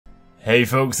Hey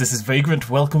folks, this is Vagrant.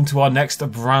 Welcome to our next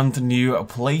brand new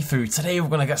playthrough. Today we're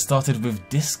going to get started with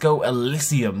Disco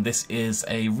Elysium. This is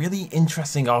a really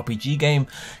interesting RPG game.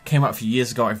 Came out a few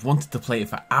years ago. I've wanted to play it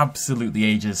for absolutely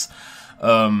ages.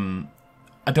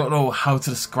 I don't know how to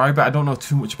describe it. I don't know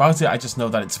too much about it. I just know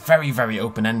that it's very, very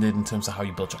open-ended in terms of how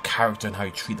you build your character and how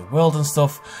you treat the world and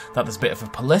stuff. That there's a bit of a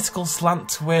political slant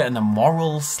to it and a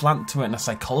moral slant to it and a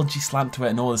psychology slant to it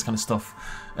and all this kind of stuff.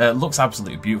 Looks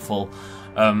absolutely beautiful.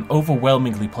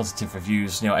 Overwhelmingly positive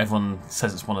reviews. You know, everyone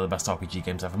says it's one of the best RPG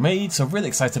games ever made, so really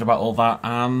excited about all that,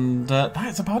 and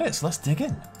that's about it, so let's dig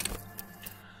in.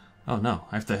 Oh no,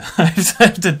 I have to, I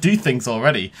have to do things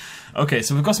already. Okay,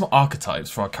 so we've got some archetypes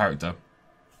for our character,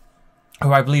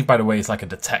 who I believe, by the way, is like a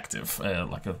detective,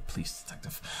 like a police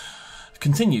detective.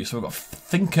 Continue, so we've got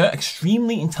thinker,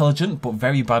 extremely intelligent but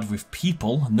very bad with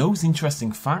people, knows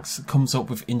interesting facts, comes up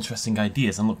with interesting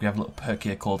ideas, and look, we have a little perk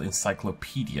here called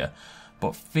encyclopedia.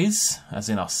 But phys, as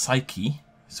in our psyche,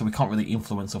 so we can't really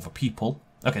influence other people.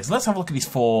 Okay, so let's have a look at these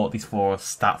four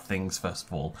stat things first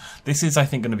of all. This is, I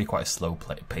think, going to be quite a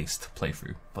slow-paced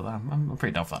playthrough, but I'm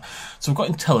pretty down for that. So we've got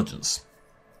intelligence,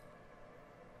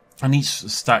 and each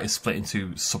stat is split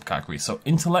into subcategories. So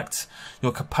intellect,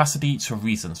 your capacity to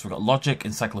reason. So we've got logic,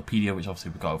 encyclopedia, which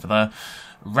obviously we've got over there.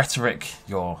 Rhetoric,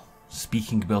 your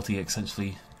speaking ability,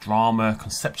 essentially. Drama,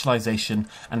 conceptualization,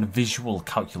 and visual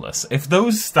calculus. If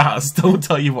those stats don't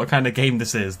tell you what kind of game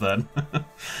this is, then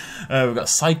we've got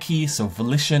psyche, so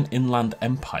volition, inland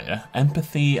empire,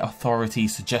 empathy, authority,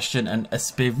 suggestion, and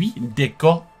esprit de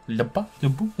corps.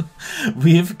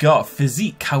 We've got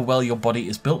physique, how well your body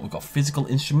is built. We've got physical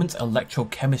instruments,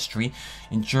 electrochemistry,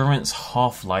 endurance,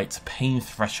 half-light, pain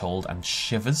threshold, and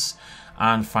shivers.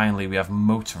 And finally, we have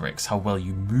motorics, how well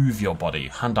you move your body,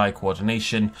 hand-eye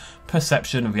coordination,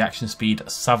 perception, reaction speed,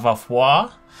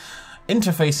 savoir-faire,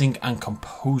 interfacing, and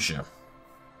composure.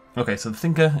 Okay, so the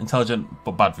thinker, intelligent,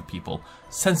 but bad with people.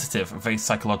 Sensitive, very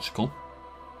psychological.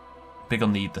 Big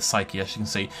on the psyche, as you can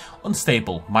see.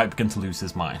 Unstable, might begin to lose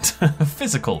his mind.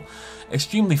 Physical,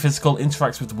 extremely physical,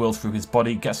 interacts with the world through his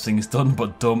body, gets things done,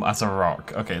 but dumb as a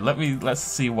rock. Okay, let's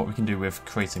see what we can do with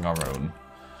creating our own.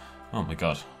 Oh my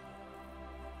god.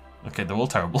 Okay, they're all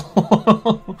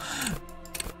terrible.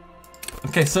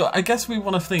 Okay, so I guess we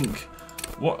want to think,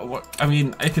 what? I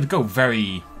mean, it could go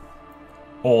very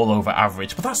all over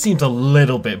average, but that seems a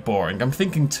little bit boring. I'm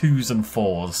thinking 2s and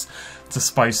 4s to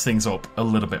spice things up a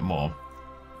little bit more.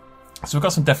 So we've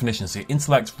got some definitions here.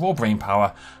 Intellect, raw brain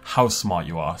power, how smart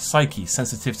you are. Psyche,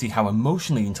 sensitivity, how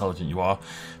emotionally intelligent you are.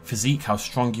 Physique, how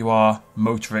strong you are.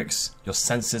 Motorics, your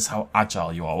senses, how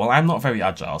agile you are. Well, I'm not very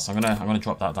agile, so I'm gonna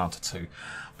drop that down to 2.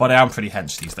 But I am pretty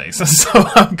hench these days, so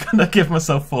I'm gonna give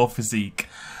myself 4 physique.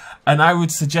 And I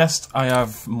would suggest I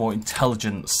have more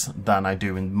intelligence than I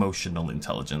do emotional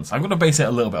intelligence. I'm going to base it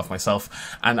a little bit off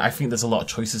myself, and I think there's a lot of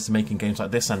choices to make in games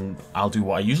like this, and I'll do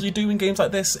what I usually do in games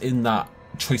like this, in that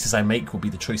choices I make will be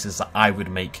the choices that I would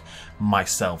make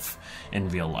myself in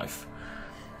real life.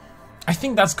 I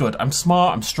think that's good. I'm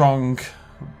smart, I'm strong,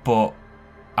 but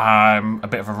I'm a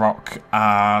bit of a rock,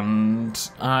 and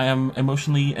I am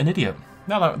emotionally an idiot.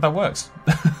 No, that works.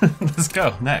 Let's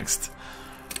go, next.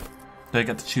 Do I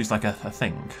get to choose like a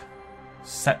thing?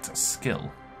 Set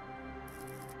skill.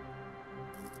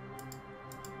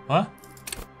 What?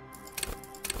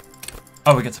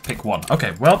 Oh, we get to pick one.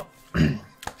 Okay, well,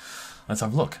 let's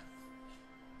have a look.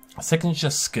 Signature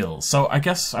skills. So I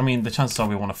guess, I mean, the chances are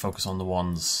we want to focus on the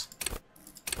ones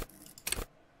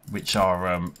which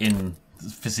are in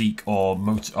physique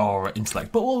or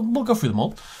intellect, but we'll go through them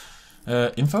all.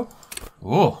 Info.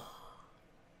 Oh.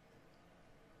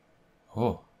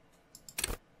 Oh.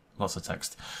 Lots of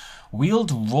text.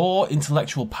 Wield raw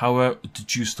intellectual power,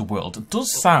 deduce the world. It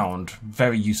does sound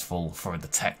very useful for a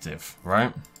detective,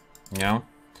 right? You know?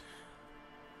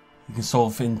 You can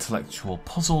solve intellectual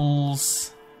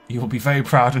puzzles. You will be very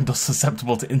proud and thus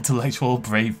susceptible to intellectual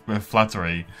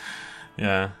flattery.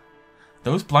 Yeah.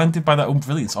 Those blinded by their own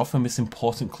brilliance often miss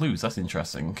important clues. That's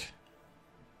interesting.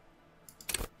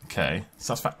 Okay,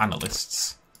 so that's for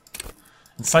analysts.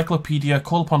 Encyclopedia,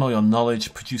 call upon all your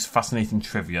knowledge, produce fascinating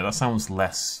trivia. That sounds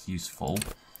less useful.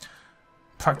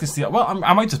 Practice the... Well,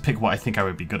 I might just pick what I think I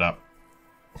would be good at,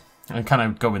 and kind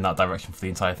of go in that direction for the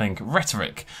entire thing.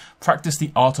 Rhetoric, practice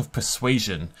the art of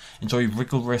persuasion. Enjoy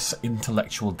rigorous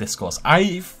intellectual discourse.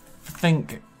 I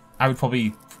think I would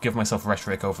probably give myself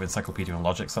rhetoric over encyclopedia and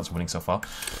logic, so that's winning so far.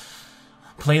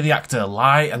 Play the actor,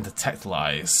 lie and detect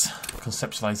lies.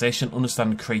 Conceptualization,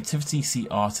 understand creativity, see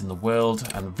art in the world,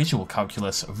 and visual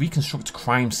calculus, reconstruct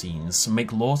crime scenes,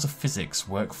 make laws of physics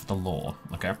work for the law.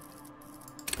 Okay.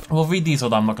 We'll read these,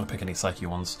 although I'm not going to pick any psyche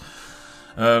ones.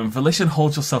 Volition,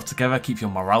 hold yourself together, keep your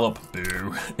morale up.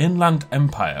 Boo. Inland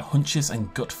Empire, hunches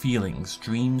and gut feelings,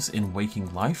 dreams in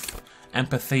waking life.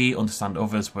 Empathy, understand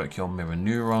others, work your mirror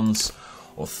neurons.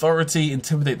 Authority,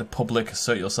 intimidate the public,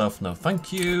 assert yourself, no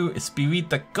thank you. Esprit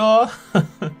de corps.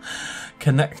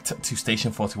 Connect to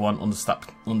Station 41,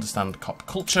 understand cop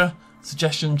culture.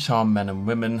 Suggestion, charm men and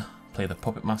women, play the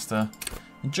puppet master.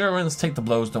 Endurance, take the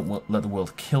blows, don't let the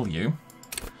world kill you.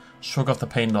 Shrug off the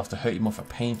pain enough to hurt you more for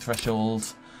pain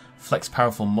threshold. Flex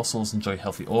powerful muscles, enjoy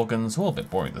healthy organs. All a bit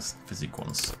boring, this physique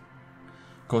ones.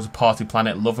 Go to party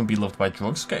planet, love and be loved by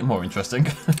drugs. Getting more interesting.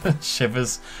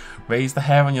 Shivers, raise the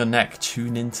hair on your neck,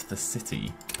 tune into the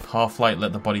city. Half-light,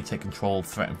 let the body take control,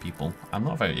 threaten people. I'm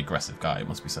not a very aggressive guy, it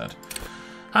must be said.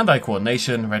 Hand-eye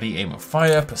coordination, ready, aim and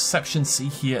fire. Perception, see,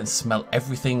 hear and smell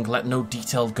everything. Let no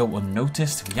detail go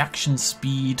unnoticed. Reaction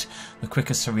speed, the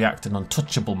quickest to react, an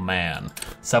untouchable man.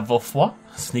 Savoir-faire,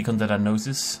 sneak under their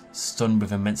noses. Stun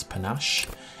with immense panache.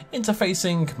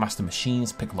 Interfacing, master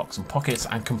machines, pick locks and pockets.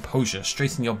 And composure,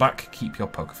 straighten your back, keep your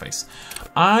poker face.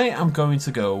 I am going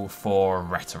to go for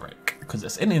rhetoric, because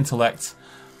it's in intellect.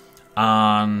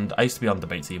 And I used to be on the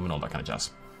debate team and all that kind of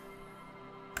jazz.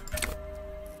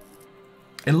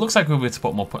 It looks like we're going to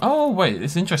put more points. Oh, wait,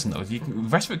 it's interesting though.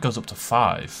 Rhetoric goes up to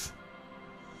 5.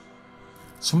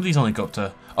 Some of these only go up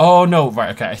to... Oh, no,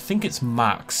 right, okay. I think it's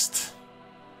maxed.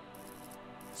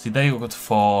 See, they go up to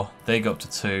 4, they go up to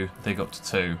 2, they go up to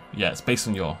 2. Yeah, it's based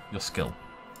on your skill.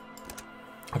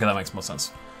 Okay, that makes more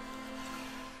sense.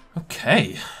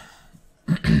 Okay.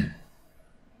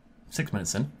 6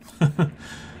 minutes in.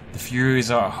 The Furies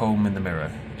are at home in the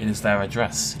mirror. It is their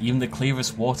address. Even the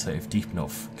clearest water, if deep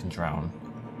enough, can drown.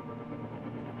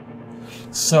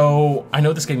 So, I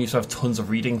know this game used to have tons of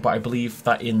reading, but I believe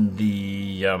that in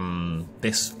the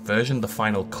this version, the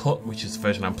final cut, which is the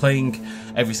version I'm playing,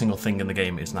 every single thing in the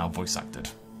game is now voice acted.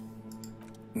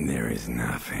 There is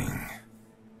nothing.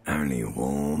 Only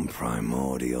warm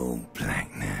primordial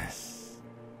blackness.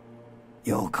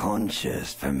 Your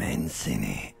conscious ferments in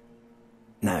it.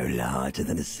 No larger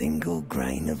than a single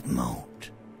grain of malt.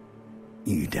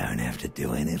 You don't have to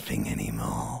do anything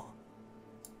anymore.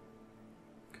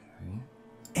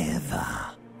 Ever.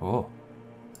 Oh.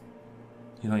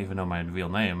 You don't even know my real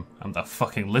name. I'm the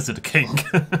fucking Lizard King.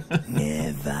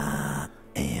 Never,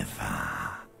 ever.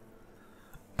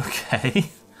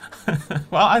 Okay.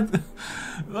 Well,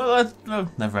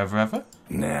 never, ever, ever.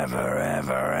 Never,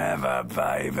 ever, ever,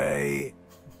 baby.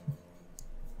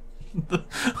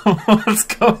 What's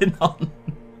going on?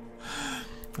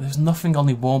 There's nothing,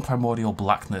 only warm primordial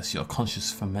blackness. Your conscious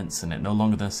ferments in it. No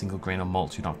longer than a single grain of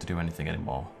malt. You don't have to do anything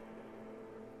anymore.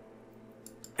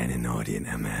 An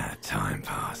inordinate amount of time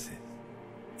passes.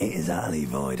 It is utterly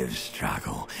void of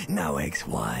struggle. No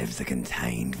ex-wives are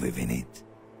contained within it.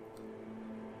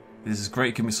 This is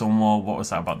great. Give me some more. What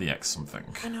was that about the X something?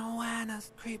 An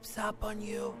awareness creeps up on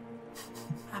you.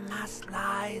 A mass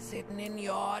lies hidden in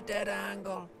your dead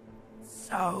angle.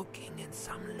 Soaking in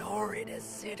some lurid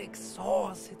acidic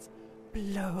sauce. It's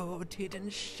bloated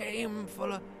and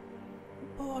shameful. A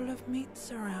ball of meat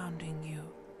surrounding you.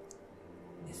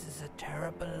 This is a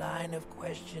terrible line of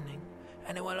questioning,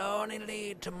 and it will only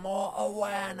lead to more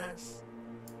awareness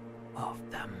of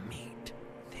the meat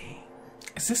thing.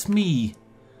 Is this me?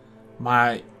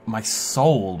 My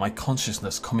soul, my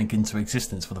consciousness coming into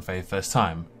existence for the very first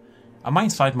time? Am I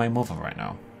inside my mother right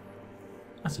now?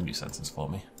 That's a new sentence for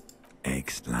me.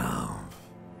 Ex-love,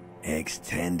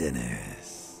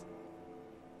 ex-tenderness.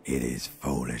 It is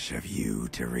foolish of you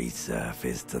to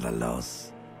resurface to the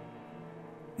loss.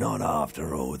 Not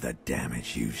after all the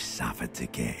damage you've suffered to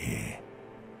get here.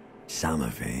 Some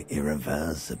of it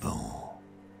irreversible.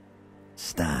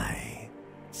 Stay.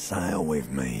 Sail with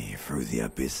me through the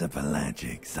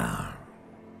abyssopelagic zone.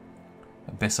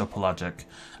 Abyssopelagic.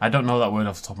 I don't know that word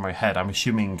off the top of my head. I'm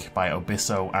assuming by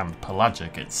abysso and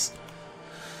pelagic it's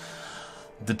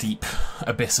the deep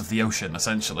abyss of the ocean,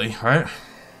 essentially, right?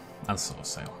 And sort of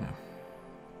sail, yeah.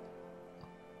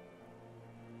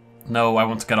 No, I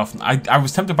want to get off. I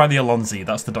was tempted by the Alonzi,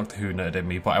 that's the Doctor Who nerd in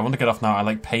me, but I want to get off now. I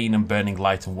like pain and burning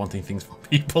light and wanting things from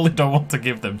people who don't want to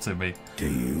give them to me. Do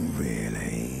you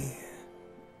really?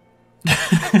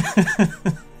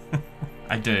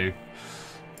 I do.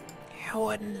 You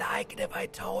wouldn't like it if I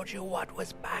told you what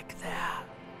was back there.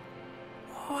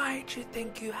 Why'd you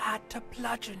think you had to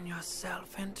bludgeon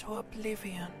yourself into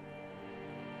oblivion?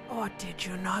 Or did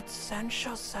you not sense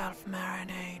yourself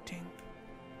marinating?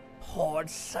 Poured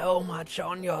so much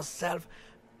on yourself.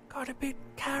 Got a bit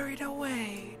carried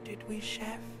away, did we,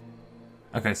 Chef?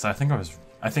 Okay, so I think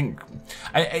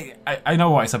I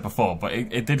know what I said before, but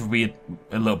it did read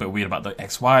a little bit weird about the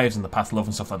ex-wives and the past love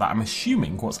and stuff like that. I'm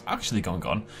assuming what's actually going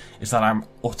on is that I'm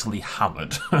utterly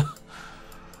hammered.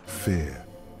 Fear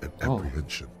and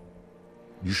apprehension.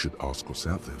 You should ask what's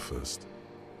out there first.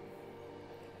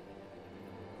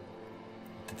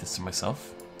 Did this to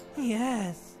myself?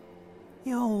 Yes,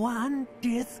 your one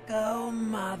disco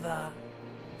mother.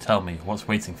 Tell me, what's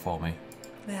waiting for me?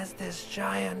 There's this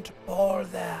giant ball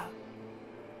there.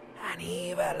 And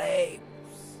evil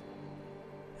apes.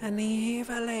 And the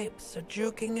evil apes are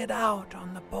juking it out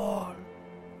on the ball.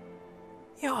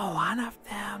 You're one of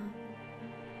them.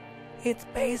 It's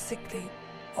basically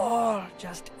all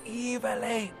just evil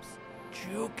apes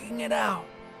juking it out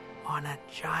on a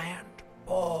giant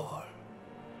ball.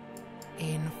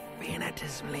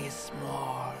 Infinitesimally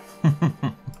small.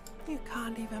 You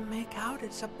can't even make out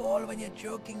it's a ball when you're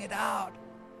joking it out.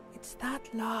 It's that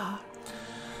large.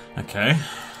 Okay.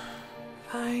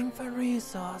 Vying for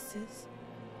resources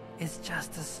is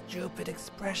just a stupid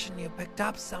expression you picked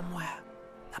up somewhere.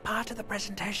 The part of the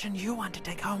presentation you want to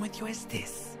take home with you is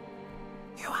this.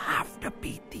 You have to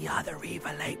beat the other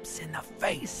evil apes in the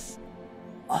face,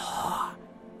 or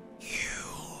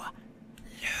you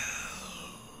lose.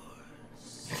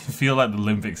 I feel like the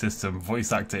limbic system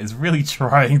voice actor is really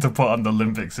trying to put on the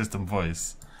limbic system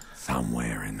voice.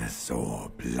 Somewhere in the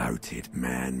sore, bloated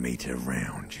man meet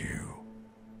around you.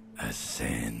 A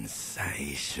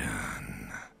sensation.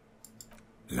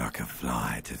 Like a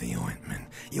fly to the ointment,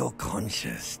 your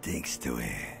conscience sticks to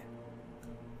it.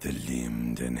 The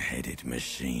limbed and headed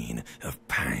machine of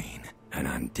pain and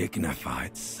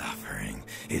undignified suffering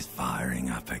is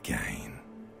firing up again.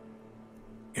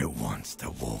 It wants to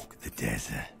walk the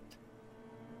desert.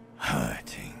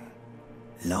 Hurting,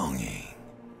 longing,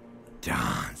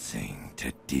 dancing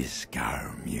to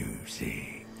disco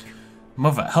music.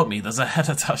 Mother, help me, there's a head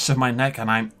attached to my neck and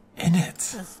I'm in it.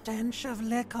 The stench of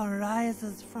liquor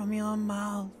rises from your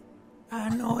mouth,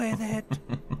 and with it,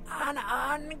 an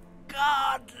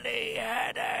ungodly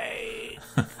headache.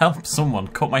 Help someone,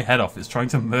 cut my head off, it's trying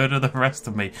to murder the rest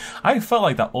of me. I felt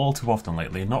like that all too often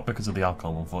lately, not because of the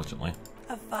alcohol, unfortunately.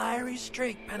 A fiery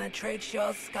streak penetrates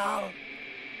your skull,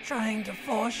 trying to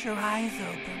force your eyes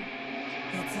open.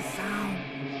 It's a sound,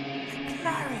 a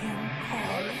clarion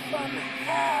call from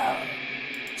hell.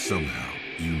 Somehow,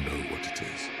 you know what it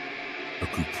is. A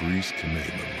Caprice can name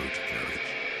a motor carriage.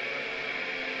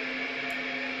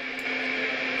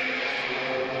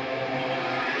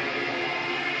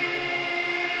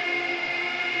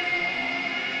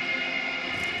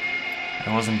 I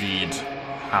was indeed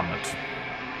hammered.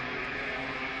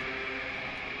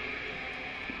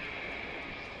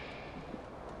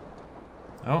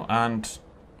 Oh, and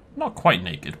not quite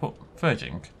naked, but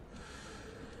verging.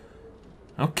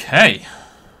 Okay.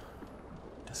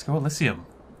 Disco Elysium.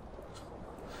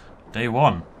 Day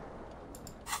 1.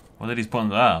 What did he put on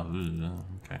there?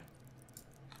 Okay.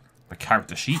 The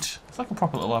character sheet. It's like a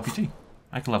proper little RPG.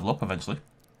 I can level up eventually.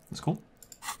 That's cool.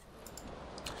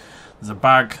 There's a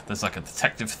bag. There's like a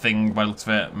detective thing by the looks of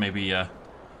it. Maybe a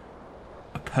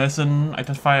person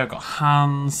identifier. I've got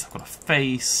hands. I've got a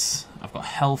face. I've got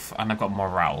health. And I've got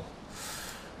morale.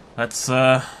 Let's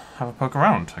have a poke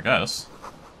around, I guess.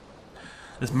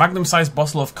 This magnum-sized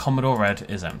bottle of Commodore Red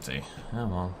is empty.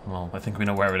 Oh, well, I think we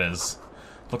know where it is.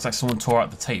 Looks like someone tore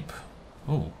out the tape.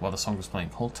 Oh, while the song was playing.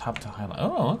 Hold tab to highlight.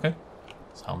 Oh, okay.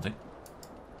 It's handy.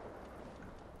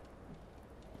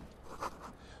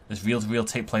 This reel-to-reel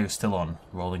tape player is still on,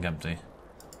 rolling empty.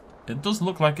 It does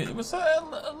look like it was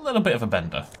a little bit of a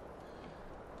bender.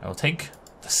 I will take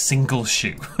the single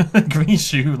shoe. Green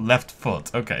shoe, left foot.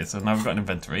 Okay, so now we've got an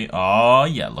inventory. Oh,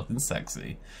 yeah, looking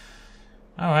sexy.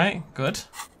 Alright, good.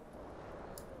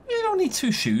 You don't need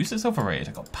 2 shoes, it's overrated.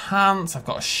 I've got pants, I've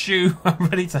got a shoe. I'm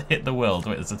ready to hit the world.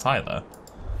 Wait, there's a tie there.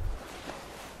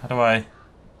 How do I...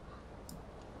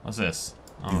 What's this?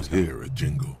 Oh, You hear a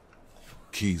jingle.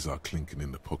 Keys are clinking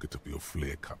in the pocket of your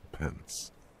flare-cut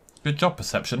pants. good job,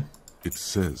 perception. It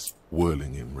says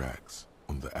whirling in rags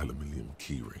on the aluminium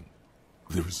key ring.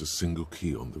 There is a single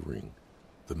key on the ring.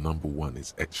 The number 1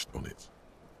 is etched on it.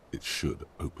 It should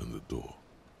open the door.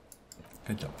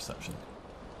 Good job, perception.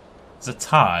 There's a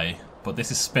tie, but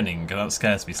this is spinning, and that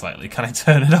scares me slightly. Can I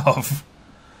turn it off?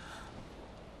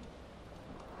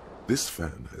 This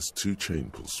fan has 2 chain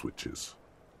pull switches.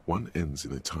 One ends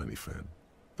in a tiny fan,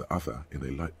 the other in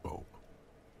a light bulb.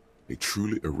 A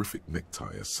truly horrific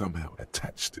necktie has somehow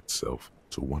attached itself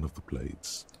to one of the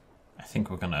blades. I think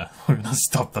we're gonna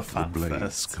stop the The fan blades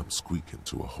first. come squeaking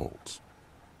to a halt.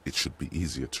 It should be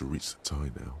easier to reach the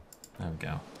tie now. There we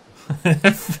go.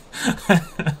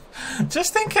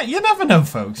 Just think, you never know,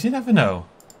 folks. You never know.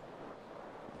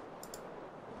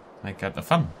 Make the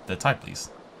fun. The tie, please.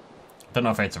 Don't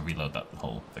know if I had to reload that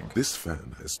whole thing. This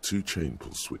fan has 2 chain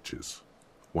pull switches.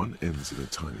 One ends in a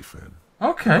tiny fan.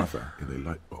 Okay. The other in a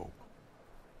light bulb.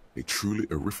 A truly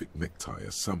horrific necktie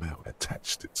has somehow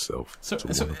attached itself to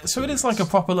one of the so it is blades. like a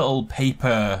proper little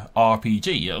paper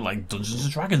RPG, like Dungeons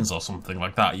and Dragons or something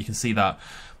like that. You can see that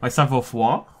my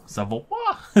savoir-faire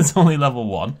is only level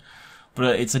 1,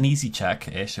 but it's an easy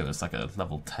check-ish. It was like a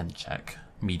level 10 check,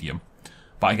 medium.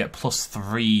 But I get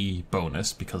 +3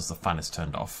 bonus because the fan is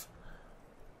turned off.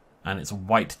 And it's a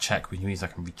white check, which means I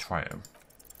can retry it.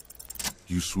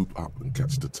 You swoop up and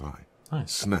catch the tie.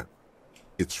 Nice. Snap.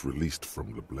 It's released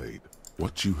from the blade.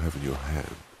 What you have in your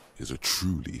hand is a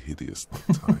truly hideous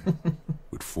necktie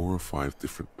with 4 or 5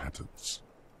 different patterns.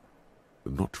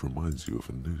 The knot reminds you of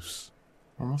a noose.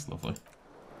 Oh, that's lovely.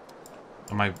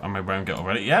 Am I wearing it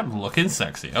already? Yeah, looking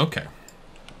sexy. Okay.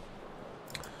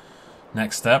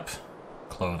 Next step,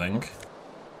 clothing.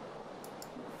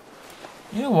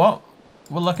 You know what?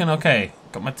 We're looking okay.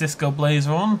 Got my disco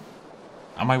blazer on.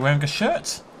 Am I wearing a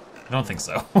shirt? I don't think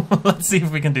so. Let's see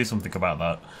if we can do something about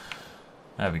that.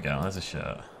 There we go, there's a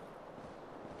shirt.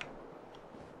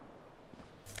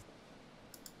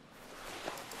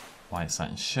 White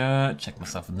satin shirt, check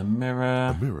myself in the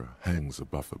mirror. The mirror hangs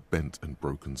above a bent and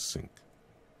broken sink.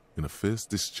 In a fierce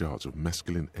discharge of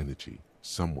masculine energy,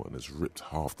 someone has ripped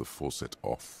half the faucet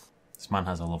off. This man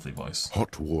has a lovely voice.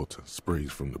 Hot water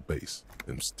sprays from the base,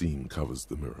 and steam covers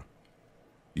the mirror.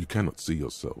 You cannot see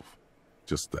yourself,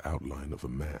 just the outline of a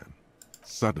man.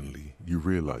 Suddenly, you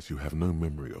realize you have no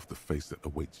memory of the face that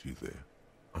awaits you there,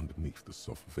 underneath the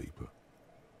soft vapor.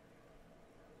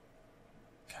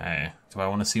 Okay, do I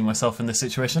want to see myself in this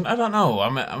situation? I don't know.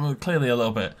 I'm clearly a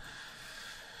little bit...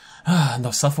 no,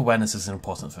 self-awareness is an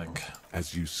important thing.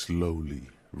 As you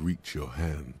slowly reach your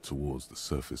hand towards the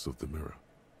surface of the mirror.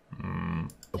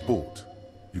 Abort.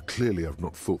 You clearly have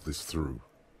not thought this through.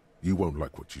 You won't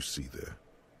like what you see there,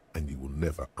 and you will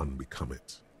never unbecome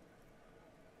it.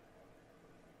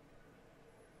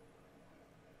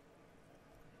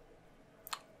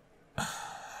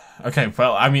 Okay,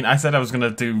 well, I mean, I said I was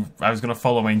gonna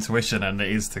follow my intuition, and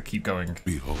it is to keep going.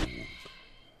 Behold,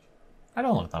 I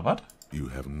don't look that bad. you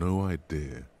have no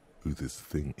idea who this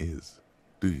thing is,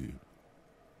 do you?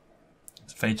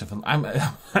 It's Phage of... I'm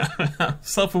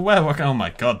self-aware. Oh my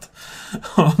god.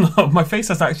 Oh no, my face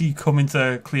has actually come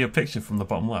into clear picture from the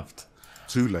bottom left.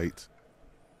 Too late.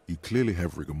 You clearly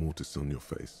have rigor mortis on your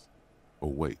face. Oh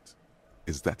wait,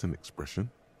 is that an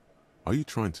expression? Are you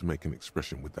trying to make an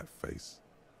expression with that face?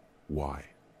 Why?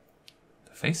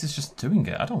 The face is just doing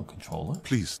it. I don't control it.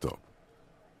 Please stop.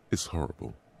 It's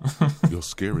horrible. You're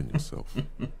scaring yourself.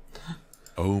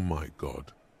 Oh my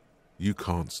god. You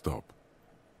can't stop.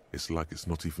 It's like it's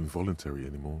not even voluntary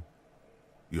anymore.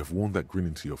 You have worn that grin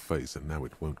into your face and now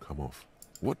it won't come off.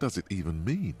 What does it even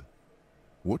mean?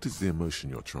 What is the emotion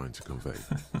you're trying to convey?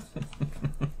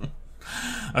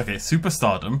 Okay,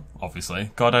 superstardom,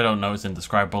 obviously. God, I don't know, it's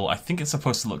indescribable. I think it's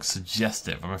supposed to look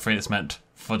suggestive. I'm afraid it's meant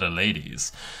for the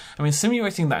ladies. I mean,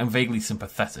 simulating that I'm vaguely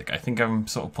sympathetic. I think I'm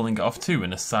sort of pulling it off too,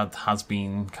 in a sad,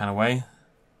 has-been kind of way.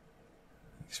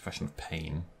 Expression of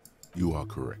pain. You are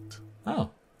correct. Oh.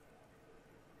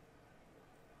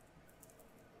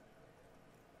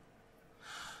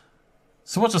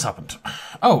 So what just happened?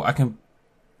 Oh, I can...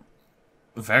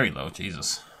 Very low,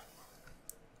 Jesus.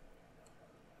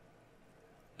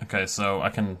 Okay, so I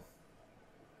can...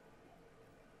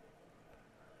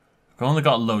 I've only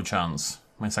got a low chance.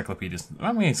 My encyclopedia's...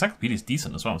 I mean, encyclopedia's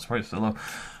decent as well. I'm surprised it's so low.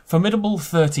 Formidable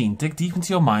 13. Dig deep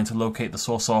into your mind to locate the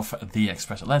source of the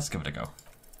expression. Let's give it a go.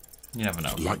 You never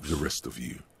know. Like the rest of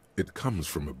you, it comes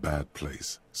from a bad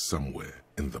place, somewhere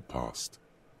in the past.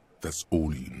 That's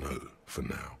all you know for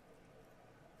now.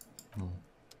 Can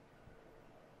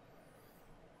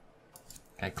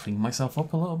I clean myself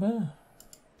up a little bit?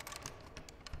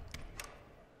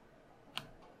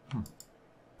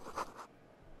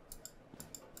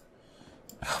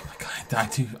 Oh my god,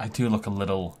 I do look a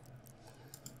little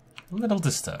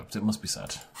disturbed, it must be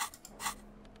said.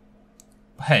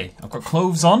 Hey, I've got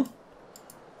clothes on.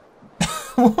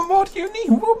 What more do you need?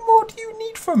 What more do you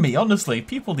need from me? Honestly,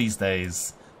 people these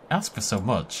days ask for so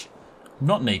much. I'm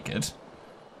not naked.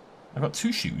 I've got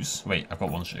 2 shoes. Wait, I've got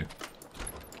 1 shoe.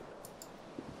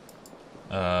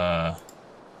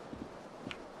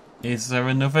 Is there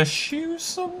another shoe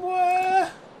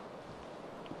somewhere?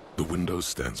 The window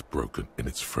stands broken in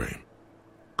its frame.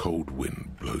 Cold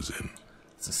wind blows in.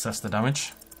 Let's assess the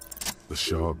damage. The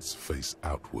shards face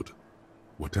outward.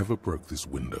 Whatever broke this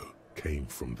window came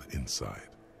from the inside.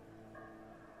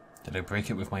 Did I break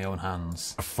it with my own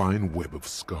hands? A fine web of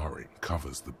scarring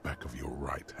covers the back of your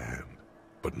right hand,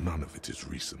 but none of it is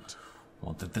recent.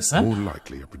 What did this say? More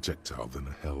likely a projectile than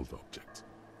a held object.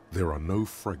 There are no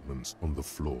fragments on the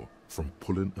floor from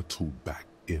pulling a tool back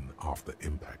in after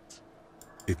impact.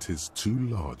 It is too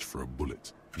large for a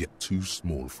bullet, yet too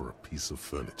small for a piece of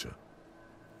furniture.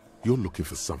 You're looking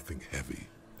for something heavy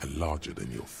and larger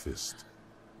than your fist.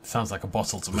 Sounds like a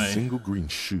bottle to me. The single green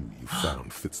shoe you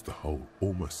found fits the hole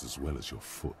almost as well as your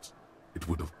foot. It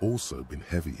would have also been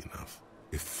heavy enough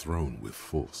if thrown with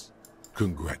force.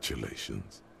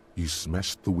 Congratulations. You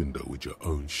smashed the window with your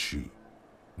own shoe.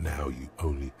 Now you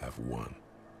only have one.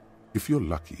 If you're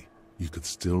lucky, you could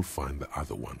still find the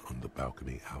other one on the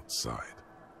balcony outside.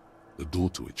 The door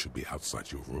to it should be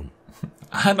outside your room.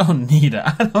 I don't need it.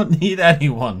 I don't need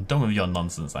anyone. Don't with your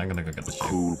nonsense. I'm gonna go get the shoe.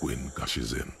 Cool wind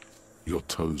gushes in. Your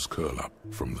toes curl up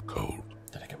from the cold.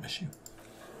 Did I get my shoe?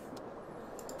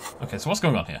 Okay, so what's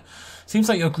going on here? Seems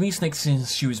like your green snake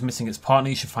shoe is missing its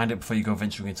partner. You should find it before you go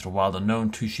venturing into the wild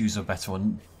unknown. 2 shoes are better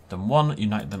than one.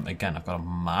 Unite them again. I've got a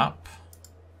map.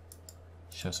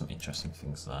 Show some interesting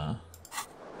things there.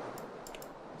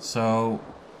 So,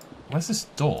 where's this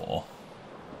door?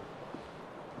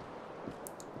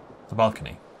 The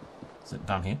balcony. Is it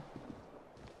down here?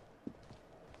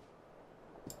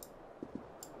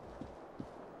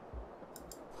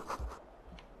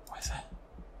 What is it?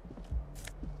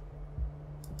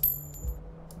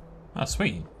 Oh,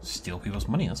 sweet. Steal people's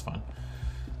money, that's fine.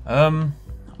 I'm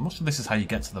not sure this is how you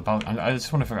get to the balcony. I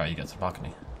just want to figure out how you get to the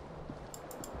balcony.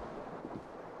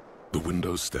 The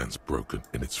window stands broken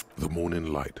and the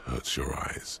morning light hurts your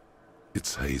eyes.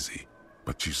 It's hazy,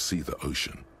 but you see the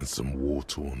ocean and some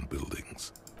war-torn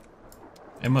buildings.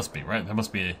 It must be, right? There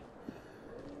must be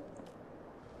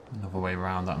another way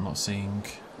around that I'm not seeing.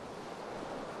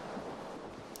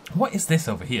 What is this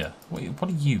over here? What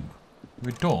are you?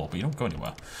 You're a door, but you don't go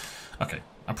anywhere. Okay,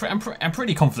 I'm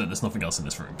pretty confident there's nothing else in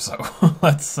this room, so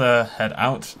let's head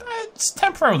out. It's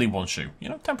temporarily one shoe, you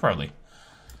know, temporarily.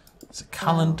 It's a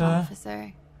calendar. Hello,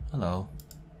 officer. Hello,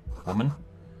 woman.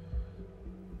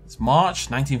 It's March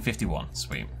 1951.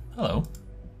 Sweet. Hello.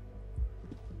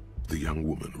 The young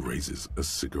woman raises a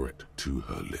cigarette to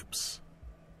her lips.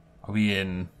 Are we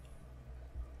in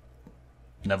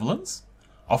Netherlands?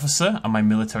 Officer and my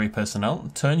military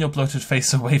personnel, turn your bloated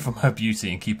face away from her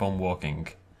beauty and keep on walking.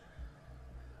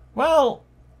 Well,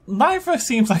 neither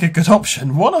seems like a good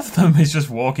option. One of them is just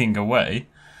walking away,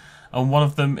 and one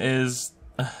of them is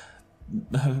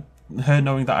her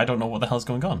knowing that I don't know what the hell's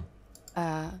going on.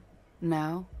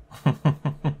 No.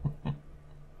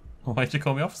 Why'd you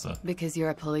call me officer? Because you're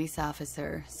a police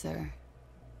officer, sir.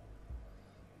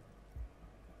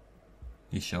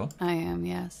 You sure? I am,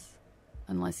 yes.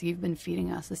 Unless you've been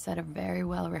feeding us a set of very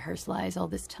well-rehearsed lies all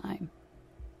this time.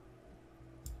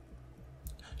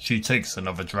 She takes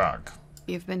another drag.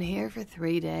 You've been here for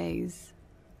 3 days.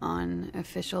 On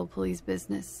official police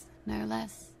business, no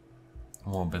less.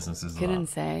 What business is Couldn't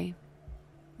say.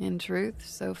 In truth,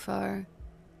 so far,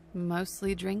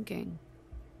 mostly drinking.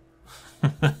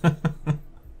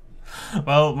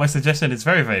 Well, my suggestion is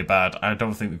very, very bad. I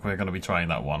don't think we're going to be trying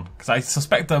that one. Because I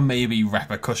suspect there may be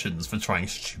repercussions for trying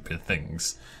stupid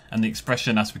things. And the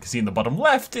expression, as we can see in the bottom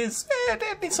left, is,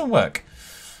 it needs some work.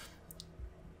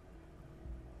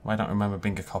 I don't remember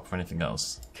being a cop or anything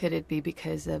else. Could it be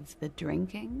because of the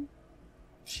drinking?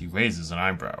 She raises an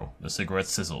eyebrow. The cigarette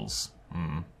sizzles.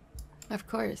 Of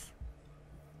course.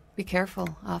 Be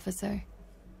careful, officer.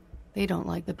 They don't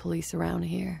like the police around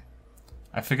here.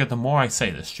 I figured the more I say,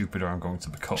 the stupider I'm going to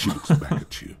become. She looks back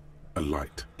at you, a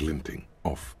light glinting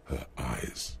off her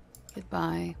eyes.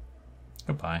 Goodbye.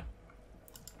 Goodbye.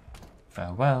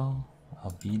 Farewell.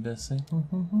 Auf Wiedersehen.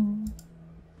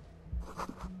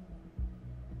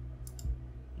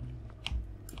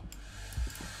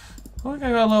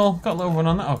 Okay, got a little run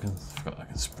on that. Oh, I forgot I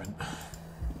can sprint.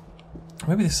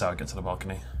 Maybe this is how I get to the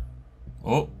balcony.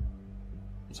 Oh,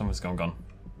 something's gone.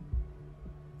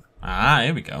 Ah,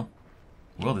 here we go.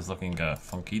 The world is looking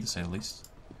funky, to say the least.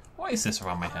 What is this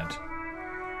around my head?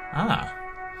 Ah,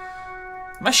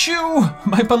 my shoe,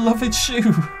 my beloved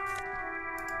shoe.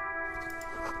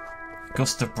 A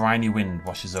gust of briny wind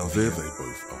washes over. There they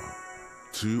both are,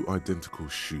 2 identical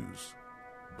shoes,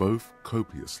 both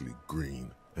copiously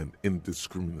green and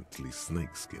indiscriminately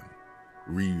snakeskin,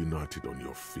 reunited on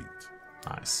your feet.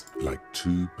 Nice. Like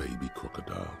 2 baby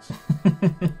crocodiles.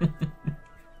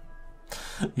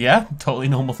 Yeah, totally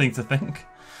normal thing to think.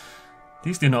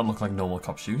 These do not look like normal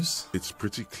cop shoes. It's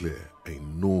pretty clear a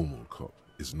normal cop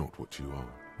is not what you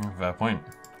are. Fair point.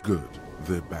 Good,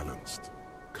 they're balanced,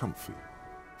 comfy.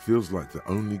 Feels like the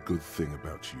only good thing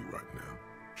about you right now.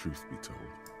 truth be told.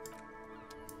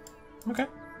 Okay.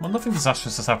 Well, nothing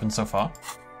disastrous has happened so far.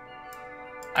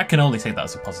 I can only take that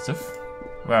as a positive.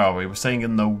 Where are we? We're staying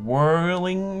in the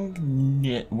whirling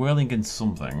in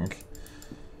something.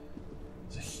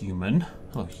 It's a human.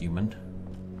 Hello, human.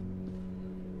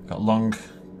 Got long,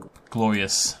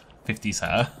 glorious 50s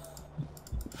hair.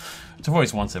 Which I've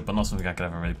always wanted, but not something I could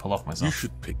ever really pull off myself. You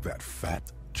should pick that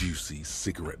fat, juicy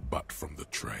cigarette butt from the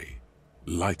tray,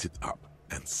 light it up,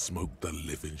 and smoke the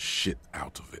living shit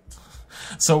out of it.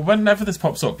 So whenever this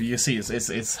pops up, you see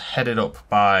it's headed up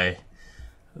by,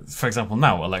 for example,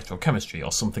 now electrochemistry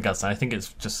or something else. And I think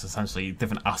it's just essentially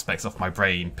different aspects of my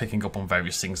brain picking up on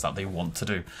various things that they want to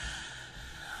do.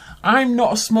 I'm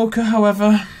not a smoker,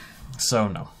 however, so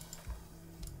no.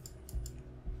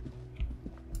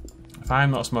 If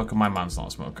I'm not a smoker, my man's not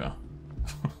a smoker.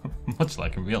 Much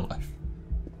like in real life.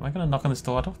 Am I going to knock on this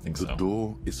door? I don't think so. The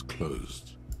door is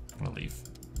closed. I'm going to leave.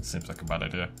 It seems like a bad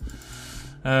idea.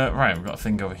 Right, we've got a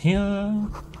thing over here.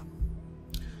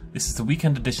 This is the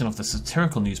weekend edition of the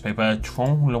satirical newspaper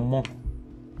Tron Le Monde.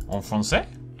 En français?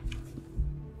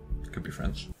 Could be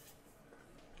French.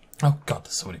 Oh god,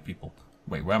 there's so many people.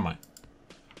 Wait, where am I?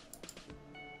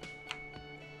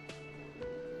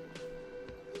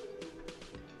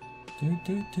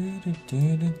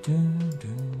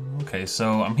 Okay,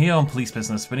 so I'm here on police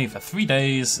business, been here for 3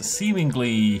 days,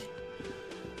 seemingly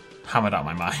hammered out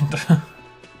my mind.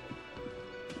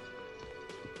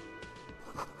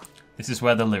 This is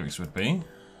where the lyrics would be.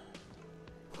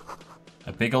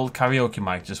 A big old karaoke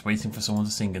mic just waiting for someone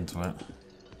to sing into it.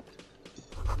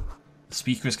 The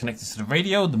speaker is connected to the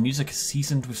radio, the music is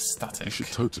seasoned with static. You should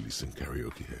totally sing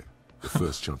karaoke here, the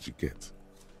first chance you get.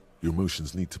 Your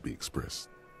emotions need to be expressed.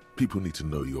 People need to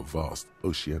know your vast,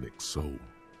 oceanic soul.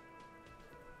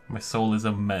 My soul is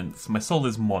immense. My soul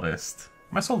is modest.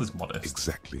 My soul is modest.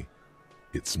 Exactly.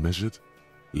 It's measured,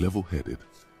 level-headed,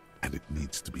 and it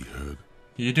needs to be heard.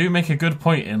 You do make a good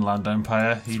point, Inland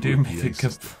Empire. You do make a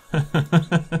good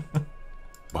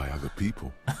by other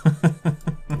people,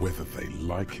 whether they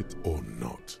like it or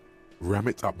not. Ram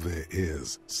it up their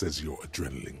ears, says your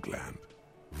adrenaline gland.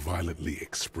 Violently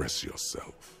express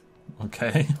yourself.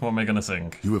 Okay, what am I gonna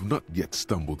sing? You have not yet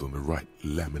stumbled on the right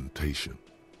lamentation,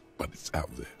 but it's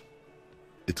out there.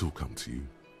 It'll come to you.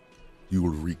 You will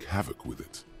wreak havoc with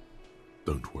it.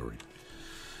 Don't worry.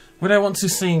 Would I want to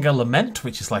sing a lament,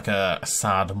 which is like a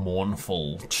sad,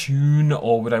 mournful tune,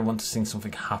 or would I want to sing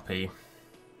something happy?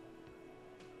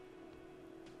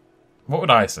 What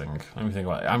would I sing? Let me think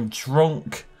about it. I'm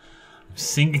drunk. I'm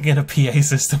singing in a PA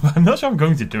system. I'm not sure I'm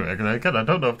going to do it, because again, I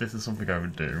don't know if this is something I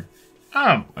would do.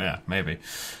 Yeah, maybe. In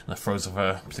the throes of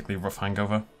a particularly rough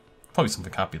hangover. Probably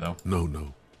something happy, though.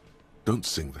 No. Don't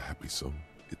sing the happy song.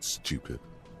 It's stupid.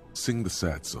 Sing the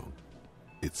sad song.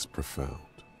 It's profound.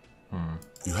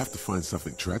 You have to find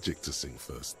something tragic to sing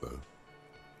first, though.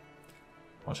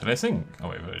 What should I sing? Oh,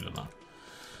 wait, we've already done that.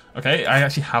 Okay, I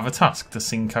actually have a task to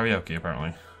sing karaoke,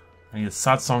 apparently. I need a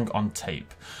sad song on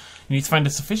tape. You need to find a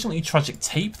sufficiently tragic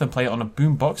tape, then play it on a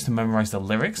boombox to memorize the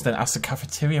lyrics, then ask the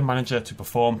cafeteria manager to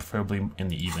perform, preferably in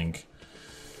the evening.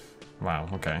 Wow,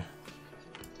 okay.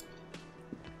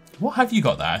 What have you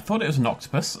got there? I thought it was an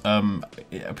octopus.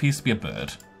 It appears to be a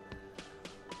bird.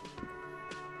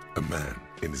 A man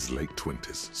in his late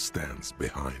 20s stands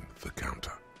behind the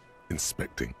counter,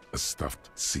 inspecting a stuffed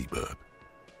seabird.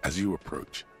 As you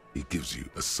approach, he gives you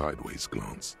a sideways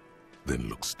glance, then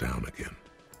looks down again.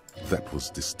 That was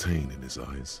disdain in his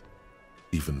eyes.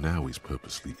 Even now he's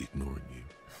purposely ignoring you.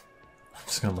 I'm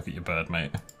just gonna look at your bird,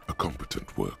 mate. A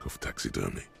competent work of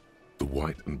taxidermy. The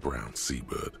white and brown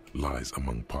seabird lies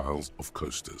among piles of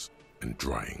coasters and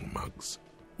drying mugs.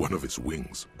 One of its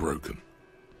wings broken.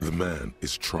 The man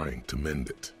is trying to mend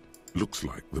it. Looks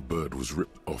like the bird was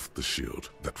ripped off the shield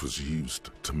that was used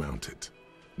to mount it,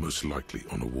 most likely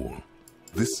on a wall.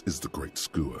 This is the Great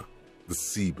Skua. The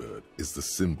seabird is the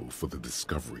symbol for the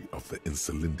discovery of the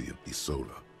Insulindian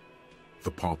Isola,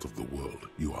 the part of the world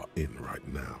you are in right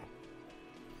now.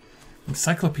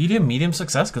 Encyclopedia, medium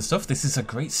success, good stuff. This is a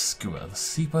Great Skua. The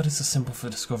seabird is the symbol for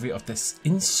the discovery of this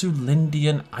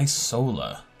Insulindian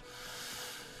Isola.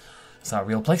 Is that a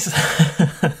real place?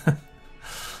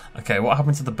 Okay, what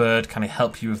happened to the bird? Can I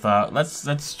help you with that?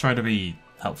 Let's try to be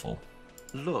helpful.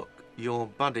 Look, your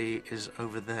buddy is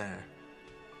over there.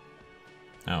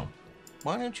 Oh.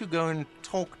 Why don't you go and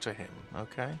talk to him,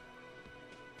 okay?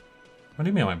 What do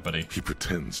you mean, my buddy? He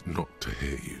pretends not to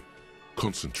hear you,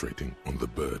 concentrating on the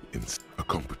bird in a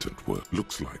competent work.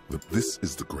 Looks like this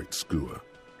is the Great Skua,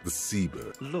 the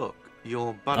seabird. Look,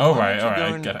 your buddy. Oh, why right, don't you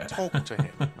alright, go I get and it. talk to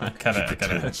him. I get it, I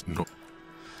get it. Not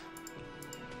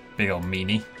Big old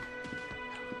meanie.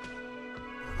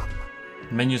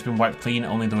 Menu's been wiped clean,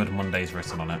 only the word Monday is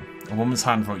written on it. A woman's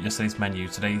hand wrote yesterday's menu,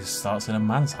 today starts in a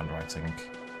man's handwriting.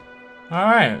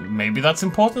 Alright, maybe that's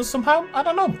important somehow? I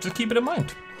don't know, just keep it in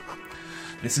mind.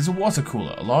 This is a water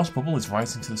cooler. A large bubble is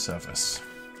rising to the surface.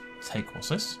 Take what's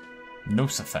this?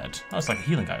 Nosafed. That's like a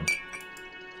healing item.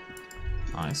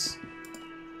 Nice.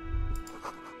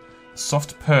 A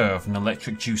soft purr of an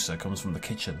electric juicer comes from the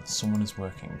kitchen. Someone is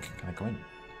working. Can I go in?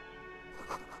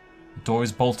 The door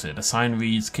is bolted. A sign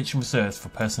reads, kitchen reserved for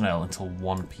personnel until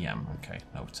 1 PM. Okay,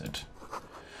 noted.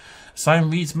 A sign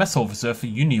reads, mess hall reserved for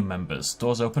union members.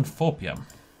 Doors open 4 PM.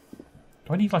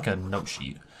 Do I need like a note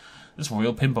sheet? This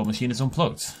royal pinball machine is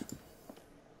unplugged.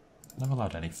 Never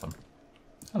allowed any fun.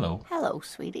 Hello. Hello,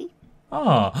 sweetie.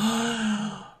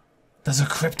 Ah. There's a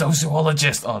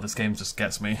cryptozoologist. Oh, this game just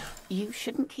gets me. You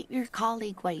shouldn't keep your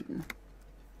colleague waiting.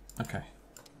 Okay.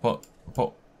 But,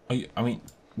 I mean,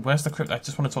 where's the crypt? I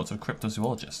just want to talk to the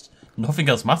cryptozoologist. Nothing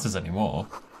else matters anymore.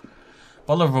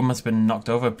 Bottle of rum has been knocked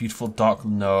over. Beautiful dark.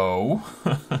 No.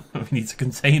 We need to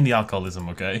contain the alcoholism,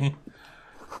 okay?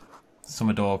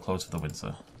 Summer door closed for the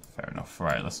winter. Fair enough.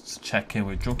 Right, let's check in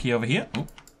with Drunky over here. Ooh.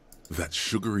 That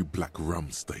sugary black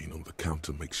rum stain on the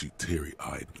counter makes you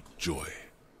teary-eyed with joy.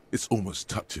 It's almost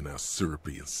touching how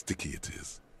syrupy and sticky it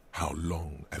is. How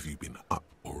long have you been up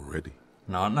already?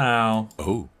 Not now.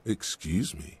 Oh,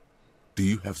 excuse me. Do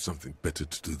you have something better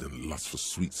to do than lust for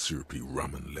sweet syrupy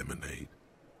rum and lemonade?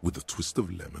 With a twist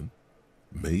of lemon?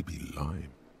 Maybe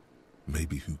lime.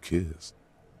 Maybe who cares?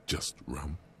 Just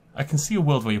rum? I can see a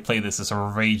world where you play this as a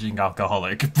raging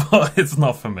alcoholic, but it's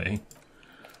not for me.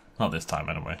 Not this time,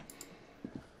 anyway.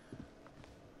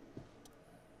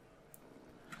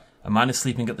 A man is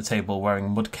sleeping at the table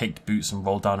wearing mud-caked boots and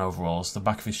rolled-down overalls. The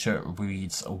back of his shirt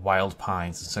reads Wild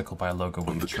Pines, encircled by a logo On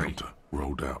with the a tree. counter,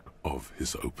 rolled out of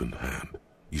his open hand,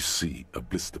 you see a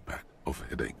blister pack of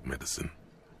headache medicine.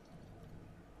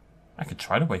 I could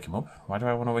try to wake him up. Why do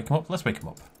I want to wake him up? Let's wake him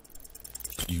up.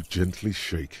 You gently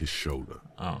shake his shoulder,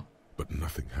 Oh. but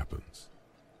nothing happens.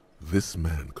 This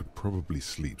man could probably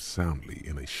sleep soundly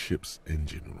in a ship's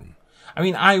engine room. I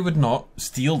mean, I would not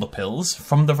steal the pills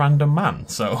from the random man,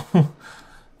 so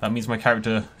that means my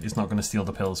character is not going to steal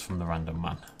the pills from the random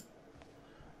man.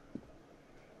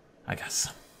 I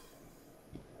guess.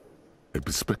 A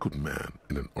bespectacled man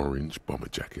in an orange bomber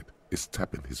jacket is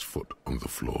tapping his foot on the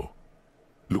floor.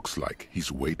 Looks like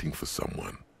he's waiting for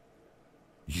someone.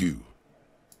 You.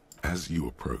 As you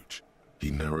approach, he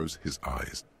narrows his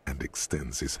eyes and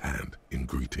extends his hand in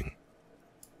greeting.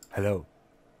 Hello.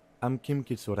 I'm Kim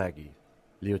Kitsuragi,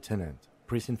 Lieutenant,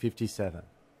 Precinct 57.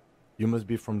 You must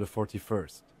be from the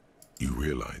 41st. You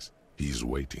realize he's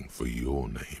waiting for your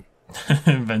name.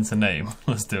 Invent a name.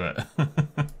 Let's do it.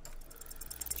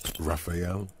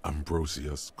 Raphael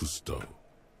Ambrosius Cousteau.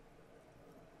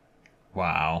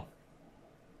 Wow.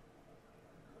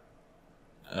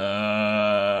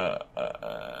 I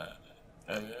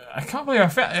can't believe I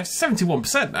failed.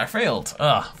 71%. I failed.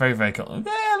 Ah, very, very cool.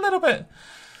 Yeah, a little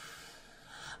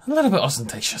bit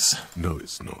ostentatious. No,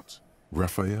 it's not.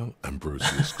 Raphael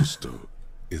Ambrosius Cousteau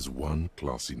is one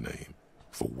classy name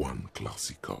for one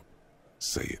classy cop.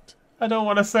 Say it. I don't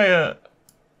want to say it.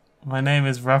 My name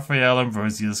is Raphael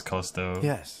Ambrosius Cousteau.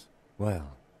 Yes,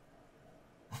 well.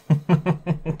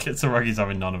 Kitsuragi's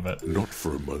having none of it. Not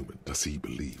for a moment does he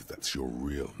believe that's your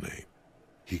real name.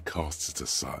 He casts it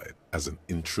aside as an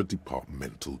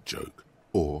intra-departmental joke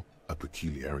or a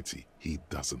peculiarity he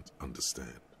doesn't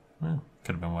understand. Well,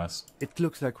 could have been worse. It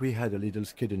looks like we had a little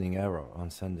scheduling error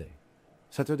on Sunday.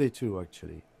 Saturday too,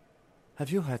 actually. Have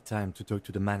you had time to talk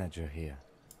to the manager here?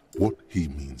 What he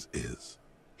means is,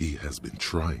 he has been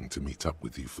trying to meet up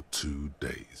with you for 2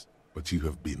 days, but you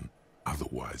have been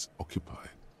otherwise occupied.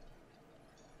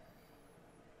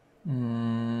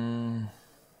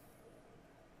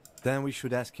 Then we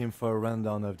should ask him for a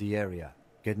rundown of the area.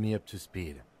 Get me up to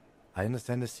speed. I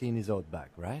understand the scene is out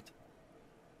back, right?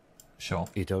 Sure.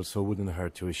 It also wouldn't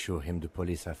hurt to assure him the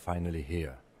police are finally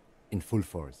here. In full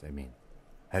force, I mean.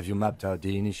 Have you mapped out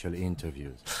the initial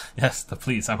interviews? Yes, the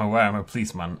police. I'm aware I'm a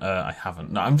policeman. I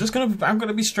haven't. No, I'm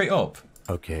gonna be straight up.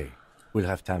 Okay. We'll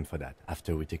have time for that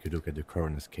after we take a look at the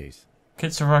coroner's case.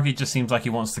 Kitsuragi just seems like he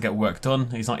wants to get work done.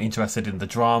 He's not interested in the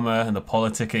drama and the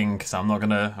politicking, so I'm not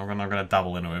gonna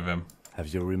dabble in it with him. Have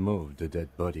you removed the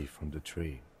dead body from the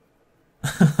tree?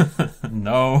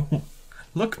 No.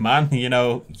 Look, man,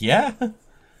 yeah.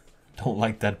 Don't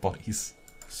like dead bodies.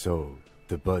 So,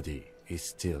 the body is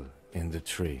still in the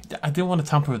tree. I didn't want to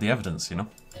tamper with the evidence,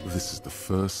 This is the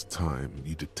first time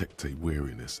you detect a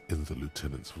weariness in the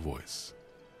lieutenant's voice.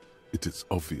 It is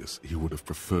obvious he would have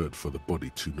preferred for the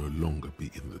body to no longer be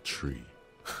in the tree.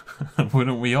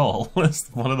 Wouldn't we all? It's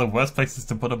one of the worst places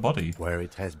to put a body. Where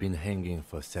it has been hanging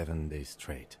for 7 days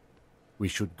straight. We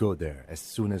should go there as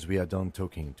soon as we are done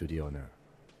talking to the owner.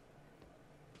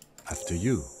 After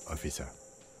you, officer.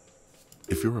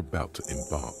 If you're about to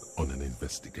embark on an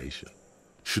investigation,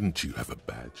 shouldn't you have a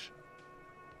badge?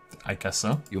 I guess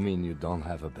so. You mean you don't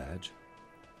have a badge?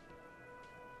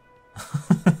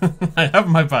 I have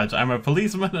my badge. I'm a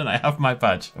policeman and I have my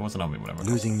badge. It wasn't on me, whatever.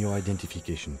 Losing your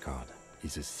identification card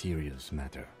is a serious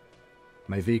matter.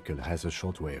 My vehicle has a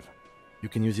shortwave. You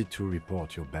can use it to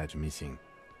report your badge missing.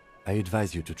 I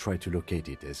advise you to try to locate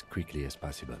it as quickly as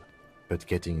possible. But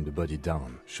getting the body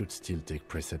down should still take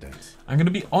precedence. I'm going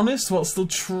to be honest while still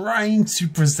trying to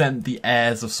present the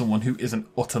airs of someone who isn't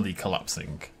utterly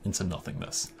collapsing into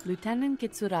nothingness. Lieutenant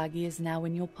Kitsuragi is now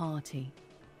in your party.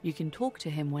 You can talk to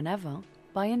him whenever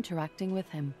by interacting with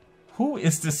him. Who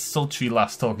is this sultry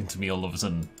lass talking to me all of a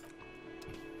sudden?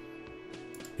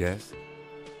 Yes?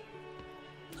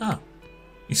 Ah,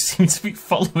 you seem to be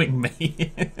following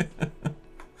me.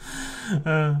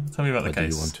 Tell me about the case. What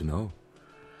do you want to know?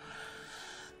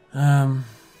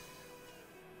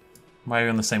 Why are you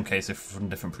on the same case if from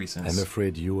different precincts? I'm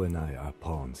afraid you and I are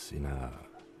pawns in a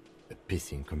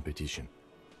pissing competition.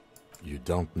 You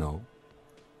don't know?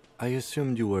 I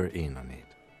assumed you were in on it.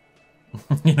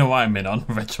 You know what I'm in on?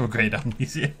 Retrograde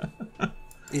amnesia.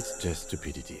 It's just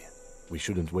stupidity. We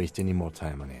shouldn't waste any more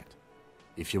time on it.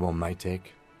 If you want my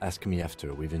take, ask me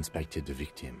after we've inspected the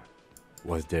victim.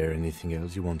 Was there anything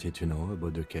else you wanted to know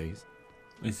about the case?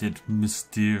 Is it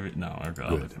mysterious? No,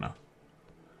 I'll leave it now.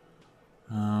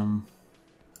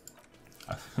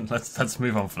 Let's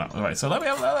move on for now. All right, so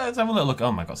let's have a little look.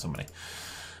 Oh my god, so many.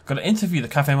 Got to interview the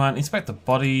cafe man, inspect the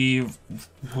body.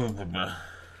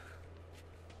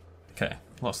 Okay,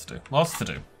 lots to do. Lots to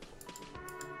do.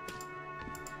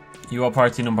 You are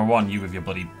party number 1. You with your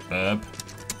bloody burb.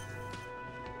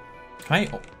 Can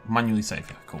I manually save?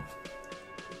 Yeah, cool.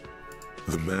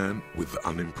 The man with the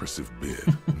unimpressive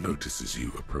beard notices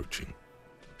you approaching.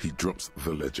 He drops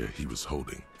the ledger he was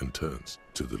holding and turns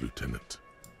to the lieutenant.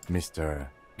 Mr.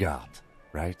 Guard,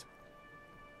 right?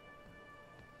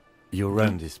 You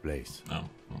run this place. Oh.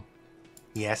 Well.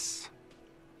 Yes.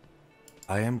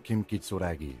 I am Kim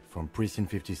Kitsuragi from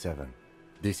Precinct 57.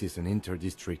 This is an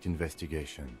inter-district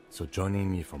investigation, so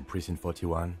joining me from Precinct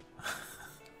 41...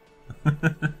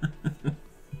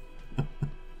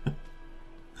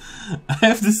 I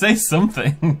have to say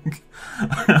something.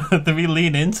 Do we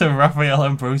lean into Raphael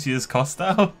Ambrosius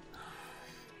Costa?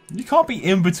 You can't be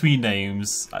in between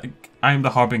names. I'm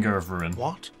the harbinger of ruin.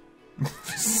 What?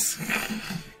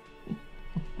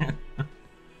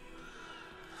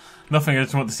 Nothing, I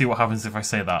just want to see what happens if I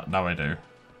say that. Now I do.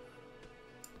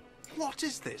 What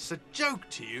is this? A joke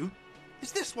to you?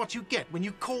 Is this what you get when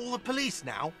you call the police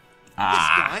now? Ah.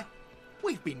 This guy?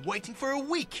 We've been waiting for a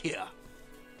week here.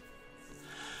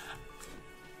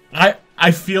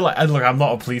 I feel like, look, I'm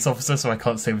not a police officer, so I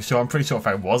can't say for sure. I'm pretty sure if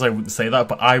I was, I wouldn't say that,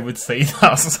 but I would say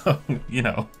that, so, you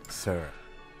know. Sir,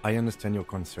 I understand your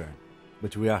concern,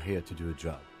 but we are here to do a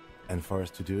job. And for us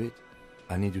to do it,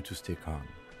 I need you to stay calm.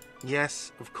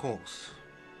 Yes, of course.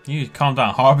 You calm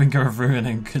down. Harbinger of Ruin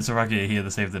and Kitsuragi are here to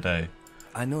save the day.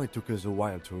 I know it took us a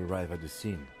while to arrive at the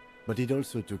scene, but it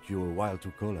also took you a while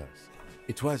to call us.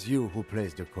 It was you who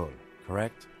placed the call,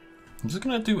 correct? I'm just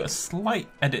going to do a slight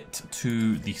edit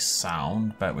to the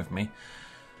sound, bear with me.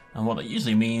 And what that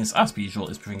usually means, as per usual,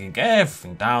 is bringing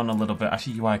everything down a little bit.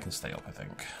 Actually, UI can stay up, I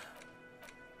think.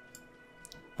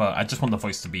 But I just want the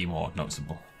voice to be more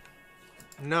noticeable.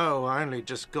 No, I only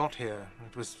just got here.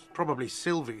 It was probably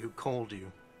Sylvie who called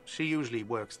you. She usually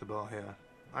works the bar here.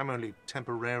 I'm only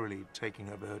temporarily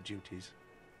taking over her duties.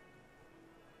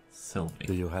 Sylvie.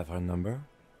 Do you have her number?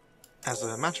 As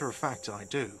a matter of fact, I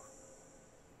do.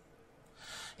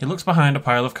 He looks behind a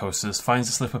pile of coasters, finds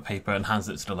a slip of paper and hands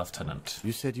it to the lieutenant.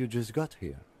 You said you just got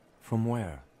here. From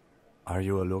where? Are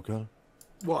you a local?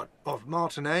 What, of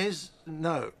Martinez?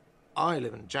 No, I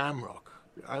live in Jamrock.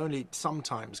 I only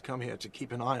sometimes come here to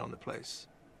keep an eye on the place.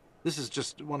 This is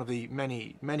just one of the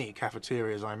many, many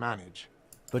cafeterias I manage.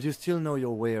 But you still know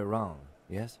your way around,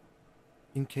 yes?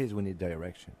 In case we need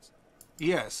directions.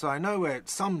 Yes, I know where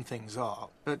some things are,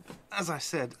 but as I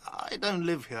said, I don't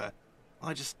live here.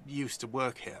 I just used to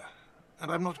work here,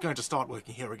 and I'm not going to start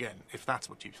working here again, if that's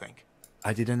what you think.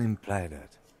 I didn't imply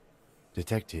that.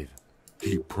 Detective.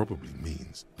 He probably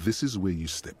means this is where you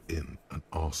step in and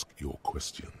ask your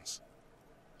questions.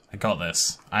 I got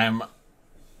this. I am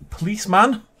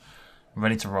policeman. I'm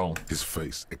ready to roll. His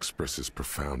face expresses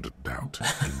profound doubt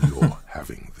in your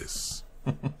having this.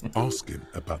 Ask him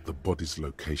about the body's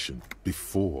location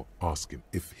before asking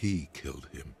if he killed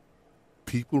him.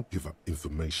 People give up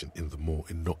information in the more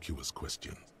innocuous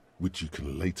questions, which you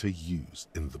can later use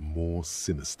in the more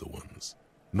sinister ones,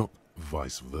 not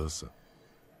vice versa.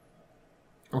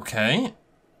 Okay.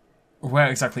 Where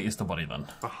exactly is the body then?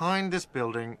 Behind this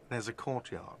building, there's a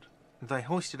courtyard. They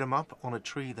hoisted him up on a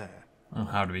tree there. Oh,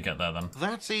 how do we get there then?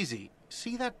 That's easy.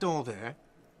 See that door there?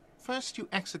 First you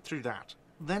exit through that.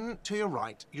 Then, to your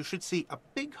right, you should see a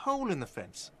big hole in the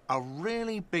fence. A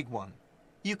really big one.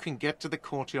 You can get to the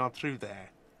courtyard through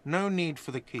there. No need for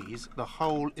the keys. The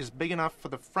hole is big enough for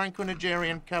the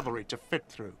Franco-Nigerian cavalry to fit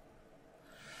through.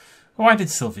 Why did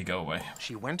Sylvie go away?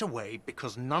 She went away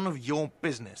because none of your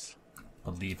business. I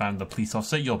believe I'm the police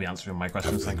officer. You'll be answering my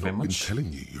questions. Thank you very I've been much.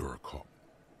 telling you you're a cop.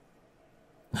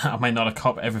 Am I not a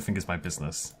cop? Everything is my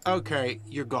business. Okay,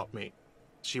 you got me.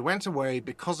 She went away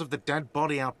because of the dead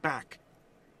body out back.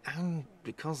 And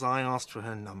because I asked for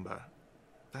her number.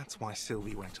 That's why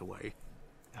Sylvie went away.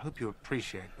 I hope you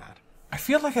appreciate that. I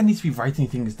feel like I need to be writing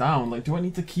things down. Like, do I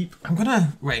need to keep... I'm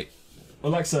gonna... Wait.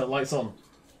 Alexa, lights on.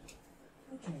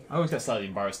 I always get slightly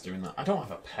embarrassed doing that. I don't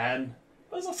have a pen.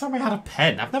 When's the last time I had a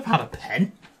pen? I've never had a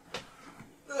pen.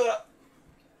 Ugh.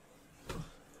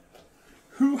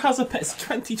 Who has a pen? It's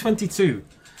 2022.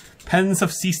 Pens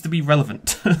have ceased to be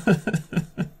relevant.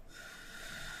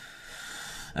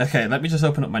 Okay, let me just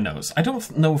open up my notes. I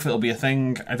don't know if it'll be a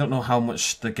thing. I don't know how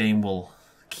much the game will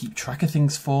keep track of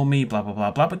things for me, blah, blah, blah,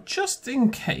 blah. But just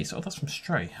in case... Oh, that's from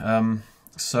Stray.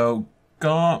 So,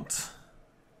 got...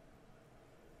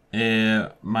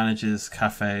 manages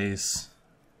cafes...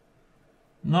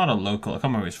 Not a local... I can't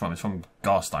remember where it's from. It's from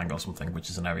Garstang or something, which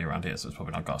is an area around here, so it's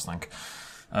probably not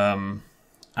Garstang.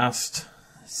 Asked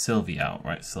Sylvie out.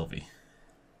 Right, Sylvie.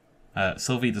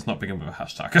 Sylvie does not begin with a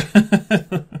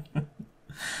hashtag.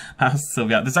 Asked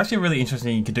Sylvie out. There's actually a really interesting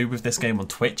thing you can do with this game on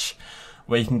Twitch,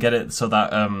 where you can get it so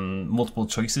that multiple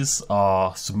choices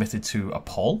are submitted to a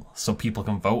poll, so people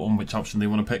can vote on which option they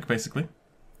want to pick, basically.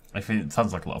 I think it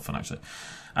sounds like a lot of fun, actually.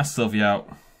 Asked Sylvie out,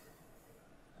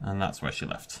 and that's where she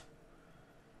left.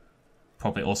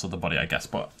 Probably also the body, I guess,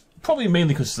 but probably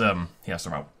mainly because he asked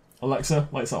her out. Alexa,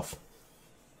 lights off.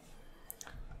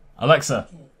 Alexa,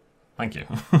 thank you.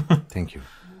 Thank you.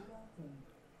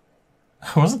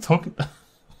 I wasn't talking...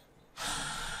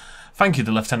 Thank you,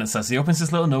 the lieutenant says. He opens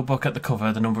his little notebook at the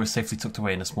cover. The number is safely tucked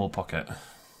away in a small pocket.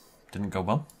 Didn't go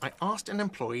well. I asked an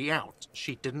employee out.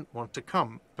 She didn't want to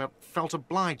come, but felt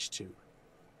obliged to.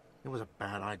 It was a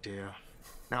bad idea.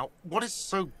 Now, what is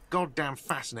so goddamn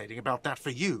fascinating about that for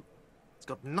you? It's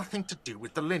got nothing to do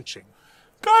with the lynching.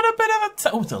 Got a bit of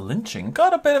a... Oh, the lynching.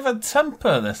 Got a bit of a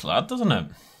temper, this lad, doesn't it?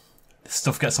 This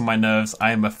stuff gets on my nerves.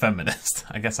 I am a feminist.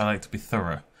 I guess I like to be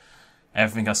thorough.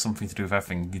 Everything has something to do with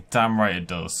everything. You're damn right it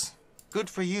does. Good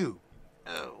for you.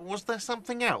 Was there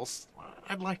something else?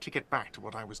 I'd like to get back to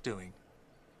what I was doing.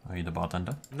 Are you the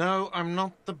bartender? No, I'm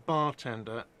not the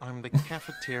bartender. I'm the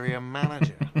cafeteria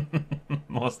manager.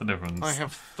 What's the difference? I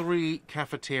have 3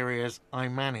 cafeterias I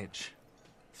manage.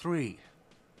 3.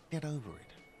 Get over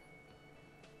it.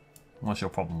 What's your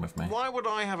problem with me? Why would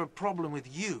I have a problem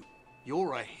with you?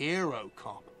 You're a hero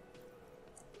cop.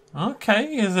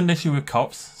 Okay, here's an issue with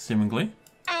cops, seemingly.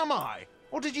 Am I?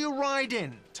 Or did you ride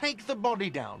in, take the body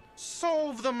down,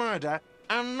 solve the murder,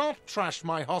 and not trash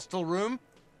my hostel room?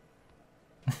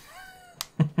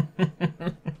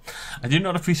 I do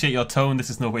not appreciate your tone. This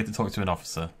is no way to talk to an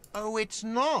officer. Oh, it's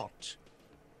not.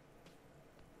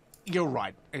 You're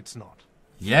right, it's not.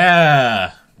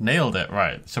 Yeah! Nailed it.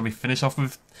 Right, shall we finish off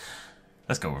with...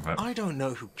 Let's go with it. I don't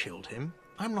know who killed him.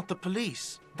 I'm not the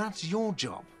police. That's your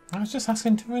job. I was just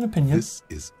asking for an opinion. This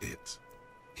is it.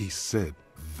 He said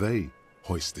they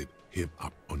hoisted him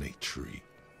up on a tree.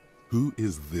 Who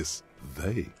is this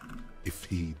they, if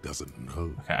he doesn't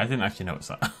know? Okay, I didn't actually notice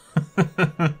that.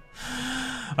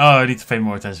 Oh, I need to pay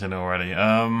more attention already.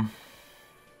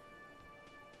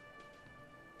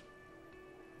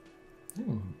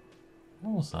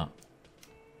 What was that?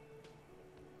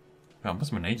 Oh, it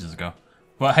must have been ages ago.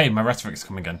 Well, hey, my rhetoric's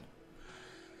come again.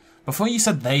 Before you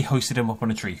said they hoisted him up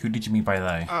on a tree, who did you mean by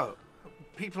they? Oh,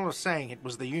 people are saying it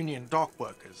was the union dock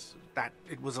workers, that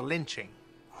it was a lynching.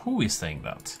 Who is saying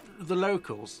that? The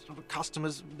locals, the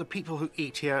customers, the people who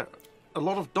eat here. A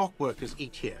lot of dock workers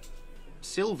eat here.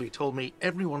 Sylvie told me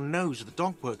everyone knows the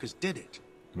dock workers did it.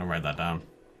 I'm gonna write that down.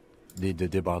 Did the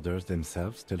debarders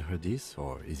themselves tell her this,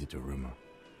 or is it a rumor?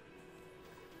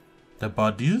 The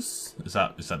bodies? Is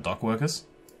that dock workers?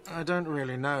 I don't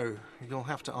really know. You'll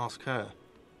have to ask her.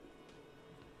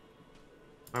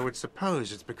 I would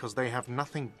suppose it's because they have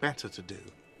nothing better to do.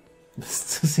 This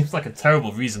seems like a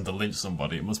terrible reason to lynch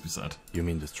somebody, it must be said. You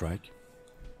mean the strike?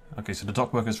 Okay, so the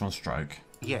dock workers are on strike.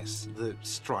 Yes, the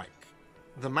strike.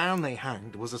 The man they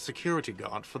hanged was a security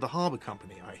guard for the harbour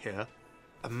company, I hear.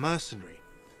 A mercenary.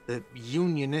 The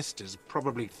Unionistas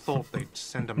probably thought they'd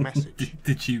send a message.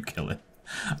 Did you kill him?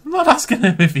 I'm not asking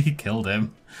him if he killed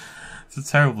him. It's a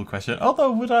terrible question.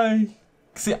 Although, would I...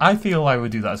 See, I feel I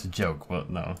would do that as a joke, but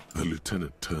no. The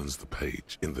lieutenant turns the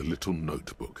page in the little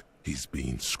notebook he's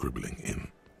been scribbling in.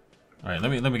 Alright,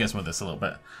 let me get some of this a little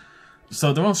bit.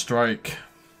 So they're on strike.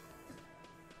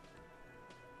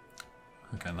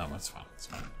 Okay, no, that's fine. It's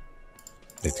fine.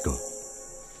 Let's go.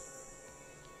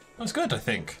 That was good, I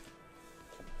think.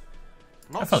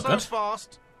 Not felt so good.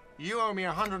 fast. You owe me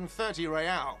 130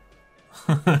 real.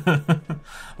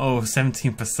 Oh,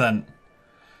 17%.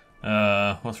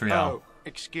 What's real? Oh,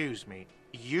 excuse me.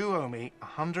 You owe me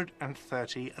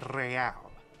 130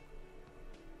 real.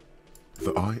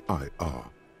 The IIR,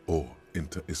 or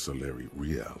Inter-Isolary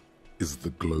Real, is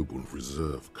the global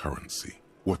reserve currency.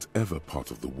 Whatever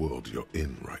part of the world you're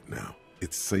in right now,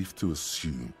 it's safe to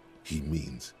assume he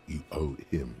means you owe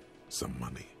him some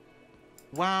money.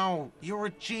 Wow, you're a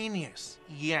genius.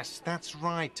 Yes, that's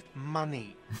right.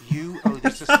 Money. You owe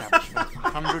this establishment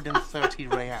 130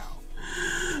 real.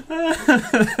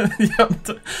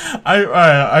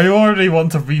 I already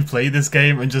want to replay this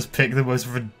game and just pick the most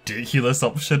ridiculous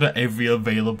option at every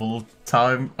available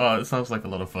time. Oh, it sounds like a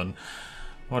lot of fun.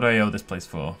 What do I owe this place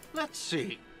for? Let's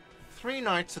see. 3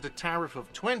 nights at a tariff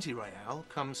of 20 real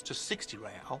comes to 60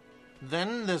 real.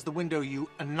 Then there's the window you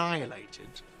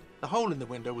annihilated. The hole in the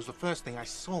window was the first thing I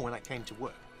saw when I came to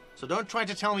work. So don't try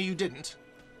to tell me you didn't.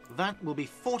 That will be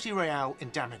 40 real in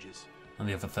damages. And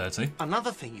the other 30?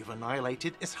 Another thing you've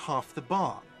annihilated is half the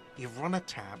bar. You've run a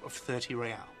tab of 30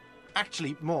 real.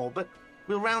 Actually more, but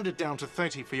we'll round it down to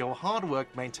 30 for your hard work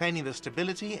maintaining the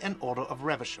stability and order of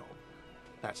Revachol.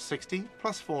 That's 60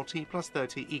 plus 40 plus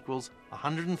 30 equals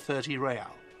 130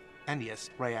 real. And yes,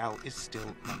 real is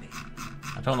still money.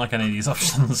 I don't like any of these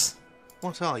options.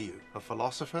 What are you, a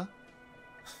philosopher?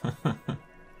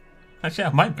 Actually,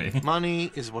 I might be.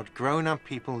 Money is what grown-up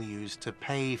people use to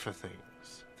pay for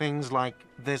things. Things like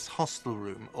this hostel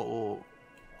room, or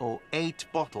 8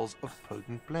 bottles of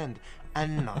potent blend,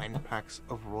 and 9 packs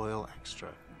of Royal Extra.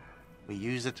 We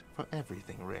use it for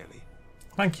everything, really.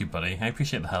 Thank you, buddy. I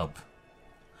appreciate the help.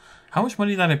 How much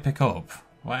money did I pick up?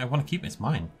 Well, I want to keep it. It's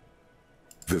mine.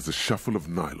 There's a shuffle of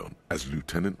nylon as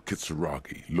Lieutenant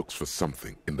Kitsuragi looks for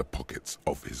something in the pockets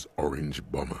of his orange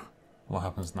bomber. What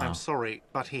happens now? I'm sorry,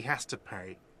 but he has to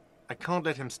pay. I can't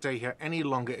let him stay here any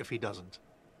longer if he doesn't.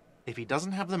 If he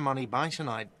doesn't have the money by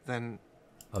tonight, then...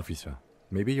 Officer,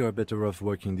 maybe you're better off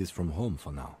working this from home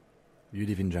for now. You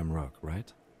live in Jamrock,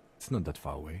 right? It's not that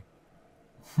far away.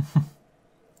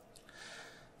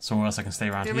 Somewhere else I can stay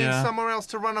around You here? mean somewhere else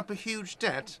to run up a huge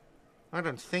debt? I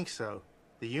don't think so.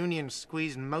 The union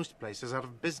squeezed most places out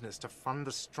of business to fund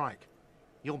the strike.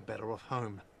 You're better off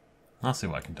home. I'll see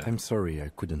what I can do. I'm sorry I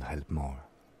couldn't help more.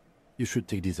 You should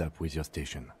take this up with your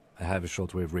station. I have a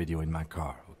shortwave radio in my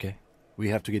car, okay? We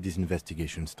have to get this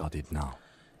investigation started now.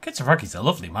 Kitsuragi's a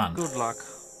lovely man. Good luck.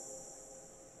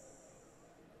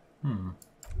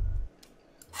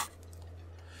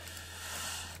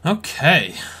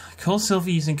 Okay. Call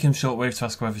Sylvie using Kim's shortwave to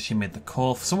ask whether she made the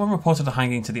call. Someone reported a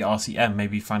hanging to the RCM.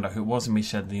 Maybe find out who it was and we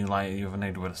shed the light you have an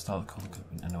idea where to start the call.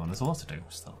 Anyone. There's a lot to do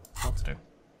still. A lot to do.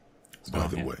 By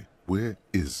the way, where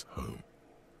is home?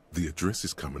 The address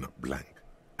is coming up blank,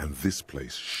 and this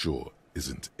place sure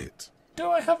isn't it.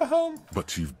 Do I have a home?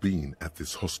 But you've been at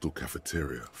this hostel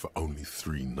cafeteria for only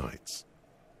 3 nights.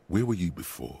 Where were you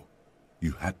before?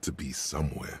 You had to be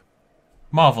somewhere.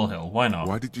 Marvel Hill. Why not?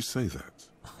 Why did you say that?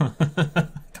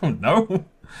 Don't know.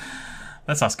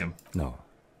 Let's ask him. No.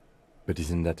 But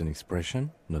isn't that an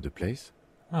expression, not a place?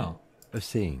 Oh. A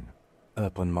saying.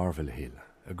 Up on Marvel Hill,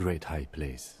 a great high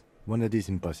place. One that is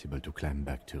impossible to climb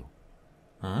back to.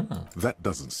 Ah. That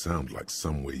doesn't sound like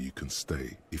somewhere you can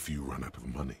stay if you run out of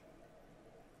money.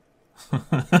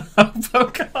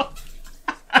 Fuck off.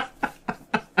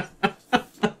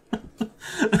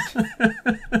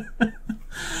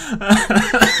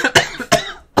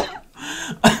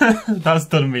 That's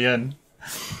done me in.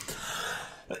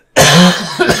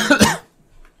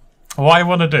 What I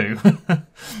want to do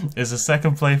is a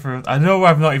second playthrough. I know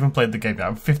I've not even played the game yet.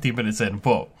 I'm 15 minutes in,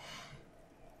 but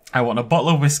I want a bottle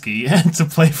of whiskey to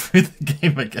play through the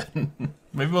game again.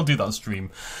 Maybe we'll do that on stream.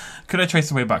 Could I trace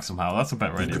the way back somehow? That's a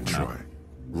better idea You can for now. try.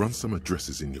 Run some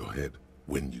addresses in your head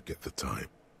when you get the time.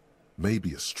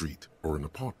 Maybe a street or an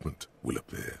apartment will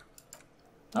appear.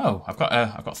 Oh, I've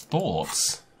got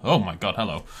thoughts. Oh my god,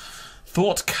 hello.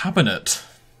 Thought cabinet.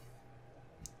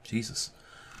 Jesus.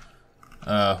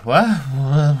 What?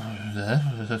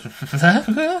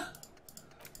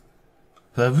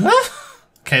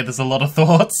 Okay, there's a lot of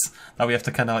thoughts that we have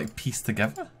to kind of like piece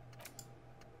together.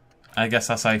 I guess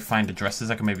as I find addresses,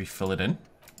 I can maybe fill it in.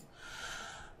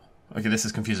 Okay, this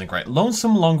is confusing. Great.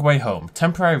 Lonesome Long Way Home.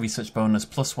 Temporary research bonus,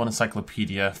 +1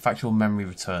 encyclopedia. Factual memory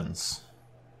returns.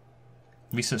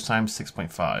 Research time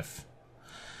 6.5.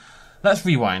 Let's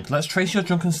rewind. Let's trace your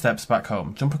drunken steps back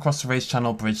home. Jump across the raised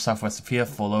channel bridge southwest of here.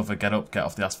 Fall over, get up, get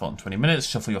off the asphalt in 20 minutes.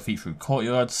 Shuffle your feet through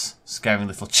courtyards, scaring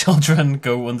little children.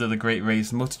 Go under the great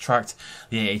raised motor tract,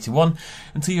 the A81,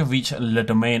 until you reach Le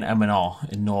Domaine Eminent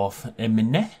in North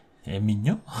Emine.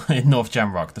 In North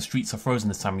Jamrock. The streets are frozen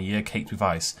this time of year, caked with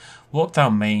ice. Walk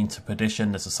down Main to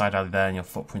Perdition. There's a side alley there and your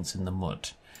footprints in the mud.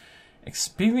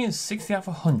 Experience 60 out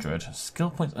of 100.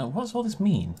 Skill points. What does all this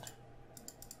mean?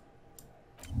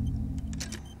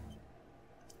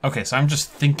 Okay, so I'm just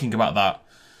thinking about that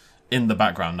in the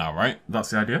background now, right?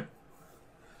 That's the idea?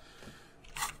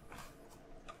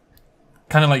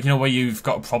 Kind of like, you know, where you've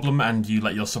got a problem and you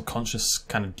let your subconscious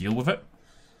kind of deal with it.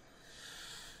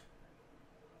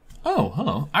 Oh,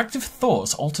 hello. Active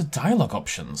thoughts alter dialogue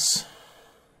options.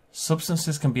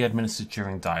 Substances can be administered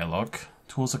during dialogue.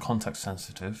 Tools are context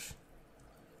sensitive.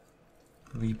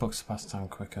 Read books to pass time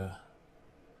quicker.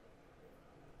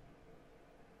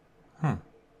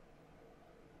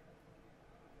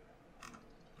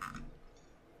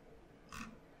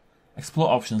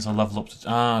 Explore options are level up to...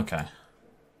 Ah, okay.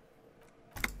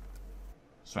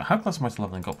 So how close am I to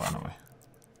leveling up, by the way?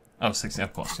 Oh, 60,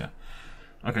 of course, yeah.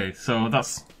 Okay, so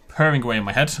that's purring away in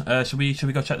my head. Should we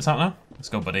go check this out now? Let's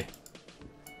go, buddy.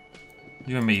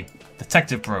 You and me,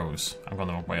 detective bros. I'm going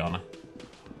the wrong way, aren't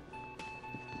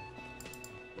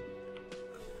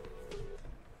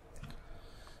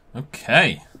I?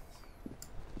 Okay.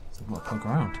 So we'll poke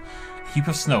around. A heap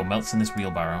of snow melts in this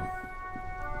wheelbarrow.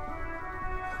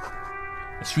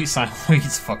 The street sign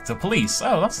reads "Fuck the police."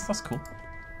 Oh, that's cool.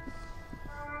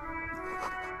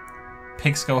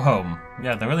 Pigs go home.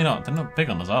 Yeah, they're not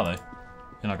big on us, are they?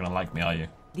 You're not gonna like me, are you?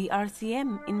 The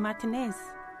RCM in Martinez.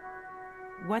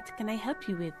 What can I help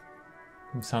you with?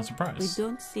 You sound surprised. We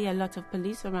don't see a lot of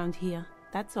police around here,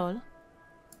 that's all.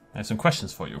 I have some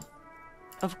questions for you.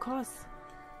 Of course.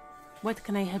 What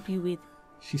can I help you with?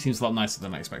 She seems a lot nicer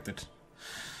than I expected.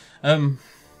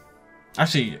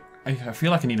 Actually, I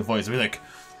feel like I need a voice. I'll be like,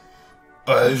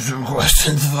 I have some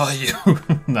questions for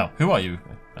you. No, who are you?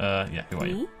 Yeah, who are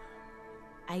you? Me?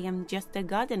 I am just a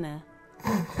gardener.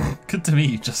 Good to meet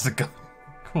you, just a gardener.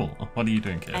 Cool. What are you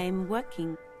doing here? I am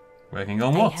working. Working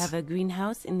on what? I have a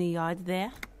greenhouse in the yard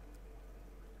there.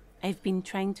 I've been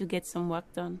trying to get some work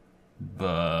done.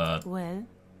 But... Well,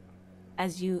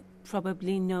 as you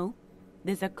probably know,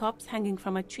 there's a corpse hanging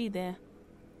from a tree there.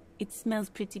 It smells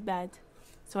pretty bad,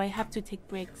 so I have to take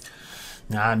breaks.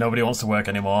 Nah, nobody wants to work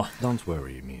anymore. Don't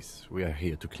worry, miss. We are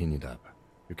here to clean it up.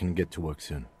 You can get to work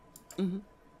soon.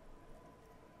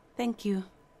 Thank you.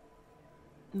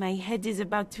 My head is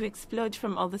about to explode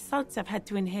from all the salts I've had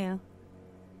to inhale.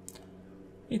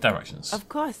 Need directions. Of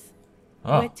course.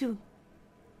 Oh. Where to?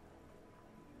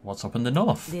 What's up in the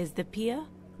north? There's the pier,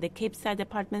 the Cape Side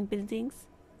apartment buildings,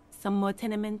 some more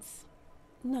tenements.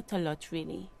 Not a lot,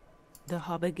 really. The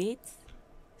harbor gates.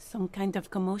 Some kind of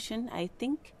commotion, I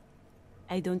think.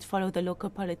 I don't follow the local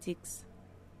politics.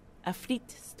 A fleet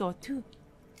store, too.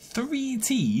 3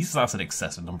 T's? That's an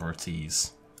excessive number of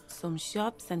T's. Some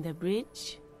shops and a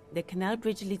bridge. The canal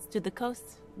bridge leads to the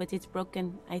coast, but it's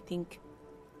broken, I think.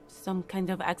 Some kind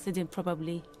of accident,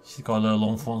 probably. She's got a little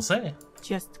long français.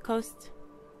 Just coast.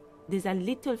 There's a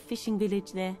little fishing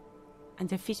village there,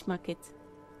 and a fish market.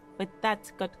 But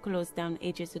that got closed down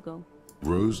ages ago.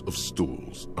 Rows of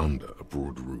stalls under a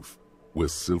broad roof, where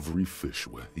silvery fish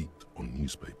were heaped on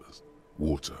newspapers.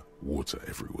 Water, water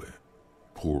everywhere,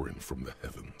 pouring from the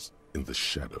heavens in the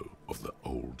shadow of the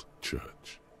old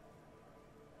church.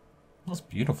 That's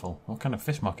beautiful. What kind of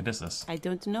fish market is this? I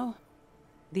don't know.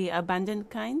 The abandoned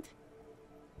kind?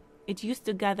 It used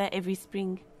to gather every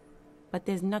spring, but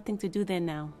there's nothing to do there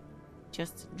now.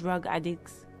 Just drug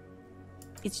addicts.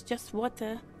 It's just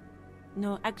water.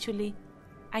 No, actually,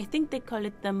 I think they call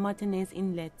it the Martinez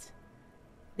Inlet.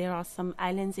 There are some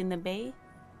islands in the bay,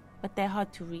 but they're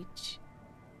hard to reach.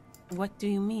 What do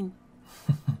you mean?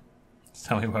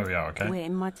 Tell me where we are, okay? We're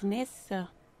in Martinez, sir.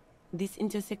 This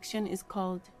intersection is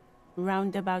called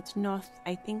Roundabout North,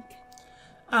 I think.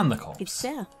 And the corpse. It's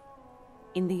there.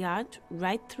 In the yard,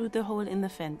 right through the hole in the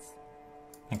fence.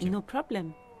 Thank you. No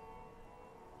problem.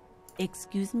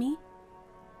 Excuse me?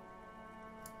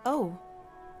 Oh.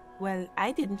 Well,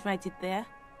 I didn't write it there.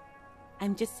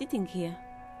 I'm just sitting here.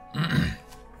 I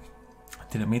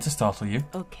didn't mean to startle you.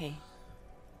 Okay.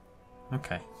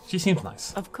 Okay. She seems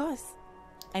nice. Of course.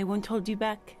 I won't hold you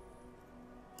back.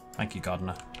 Thank you,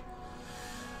 gardener.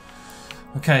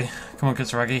 Okay, come on,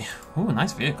 Kitsuragi. Ooh, a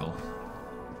nice vehicle.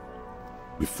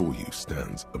 Before you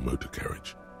stands a motor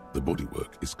carriage. The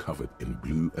bodywork is covered in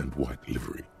blue and white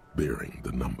livery, bearing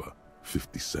the number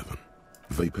 57.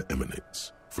 Vapor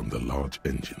emanates from the large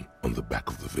engine on the back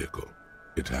of the vehicle.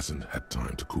 It hasn't had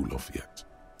time to cool off yet.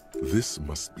 This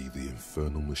must be the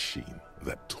infernal machine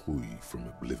that tore you from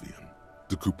oblivion.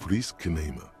 The Caprice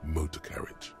Kinema motor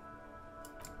carriage.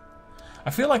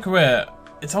 I feel like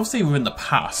it's obviously we're in the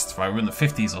past, right? We're in the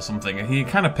 50s or something, and you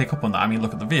kind of pick up on that. I mean,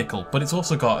 look at the vehicle, but it's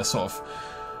also got a sort of,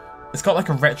 it's got like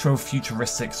a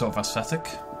retro-futuristic sort of aesthetic.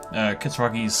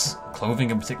 Kitsuragi's clothing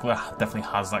in particular definitely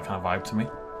has that kind of vibe to me.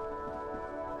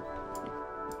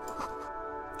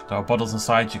 There are bottles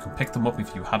inside, you can pick them up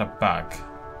if you had a bag.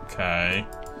 Okay.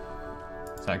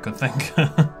 Is that a good thing?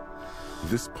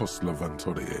 This Post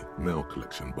Lavatorie mail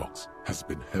collection box has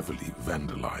been heavily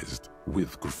vandalized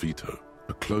with graffito.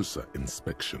 A closer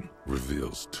inspection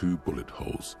reveals 2 bullet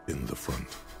holes in the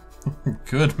front.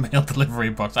 Good mail delivery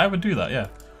box. I would do that, yeah.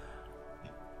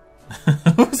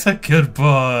 Who's a good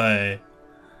boy?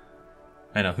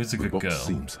 I know, who's a good girl? The box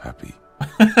seems happy.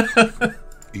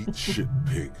 Eat shit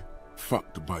pig,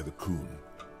 fucked by the coon,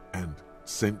 and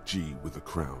St. G with a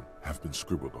crown have been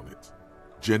scribbled on it.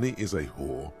 Jenny is a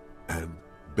whore, and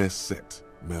best set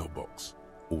mailbox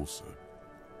also.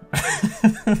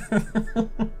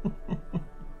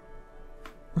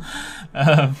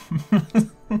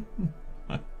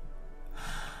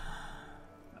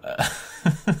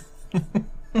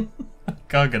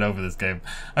 Can't get over this game.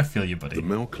 I feel you, buddy. The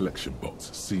mail collection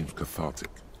box seems cathartic.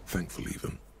 Thankful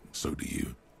even. So do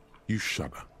you. You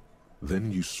shudder.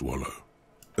 Then you swallow.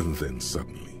 And then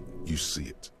suddenly, you see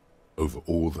it. Over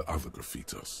all the other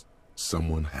graffitos,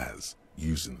 someone has,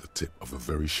 using the tip of a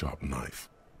very sharp knife,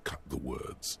 cut the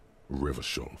words,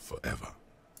 Revachol forever.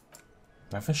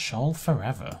 Revachol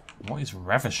forever? What is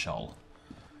Revachol?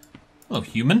 Hello,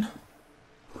 human.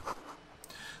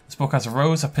 This book has a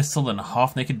rose, a pistol, and a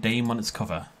half-naked dame on its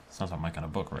cover. Sounds like my kind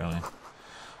of book, really.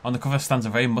 On the cover stands a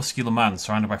very muscular man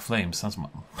surrounded by flames. Sounds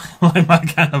like my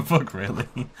kind of book, really.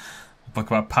 A book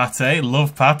about pate.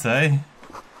 Love pate.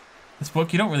 This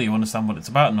book, you don't really understand what it's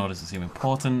about, nor does it seem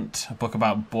important. A book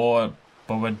about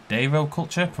Boadero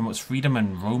culture, promotes freedom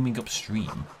and roaming upstream.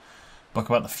 A book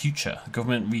about the future. The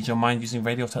government reads your mind using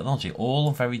radio technology.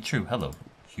 All very true. Hello,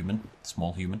 human.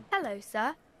 Small human. Hello,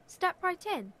 sir. Step right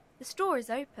in. The store is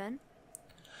open.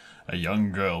 A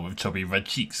young girl with chubby red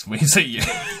cheeks waves at you.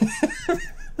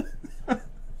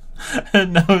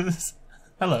 Hello.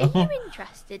 Are you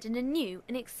interested in a new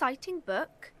and exciting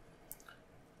book?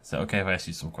 Is it okay if I ask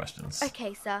you some questions?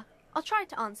 Okay, sir. I'll try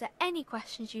to answer any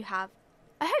questions you have.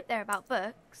 I hope they're about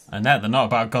books. Annette, they're not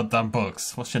about goddamn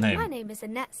books. What's your name? My name is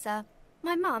Annette, sir.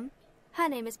 My mum, her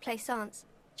name is Plaisance.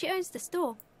 She owns the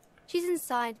store. She's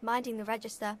inside minding the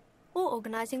register or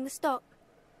organising the stock.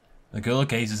 The girl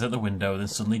gazes at the window, then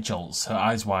suddenly jolts, her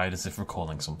eyes wide as if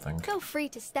recalling something. Feel free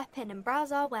to step in and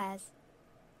browse our wares.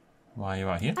 Why are you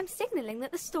out here? I'm signalling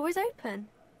that the store is open.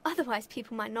 Otherwise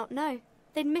people might not know.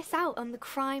 They'd miss out on the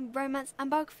crime, romance and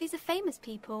biographies of famous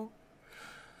people.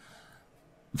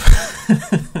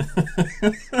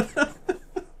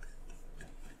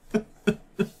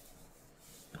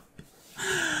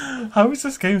 How is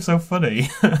this game so funny?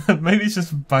 Maybe it's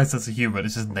just my sense of humour,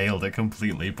 it's just nailed it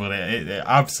completely, but it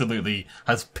absolutely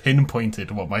has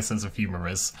pinpointed what my sense of humour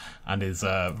is, and is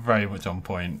very much on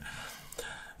point.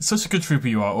 Such a good trooper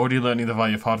you are, already learning the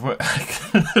value of hard work.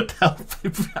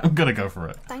 I'm gonna go for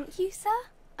it. Thank you, sir.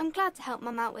 I'm glad to help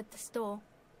Mum out with the store.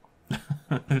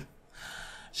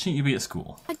 Shouldn't you be at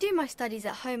school? I do my studies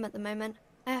at home at the moment.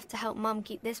 I have to help Mum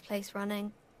keep this place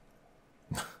running.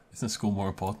 Isn't school more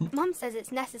important? Mum says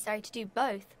it's necessary to do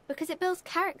both, because it builds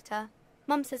character.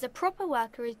 Mum says a proper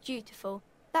worker is dutiful.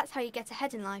 That's how you get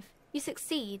ahead in life. You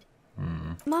succeed.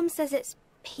 Mum says it's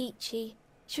peachy.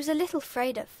 She was a little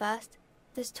afraid at first.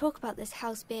 There's talk about this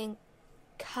house being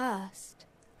cursed.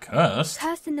 Cursed?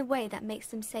 Cursed in the way that makes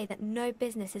them say that no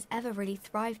business has ever really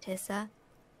thrived here, sir.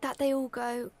 That they all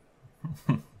go...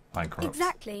 bankrupt.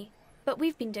 Exactly. But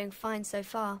we've been doing fine so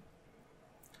far.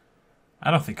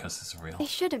 I don't think curses are real. They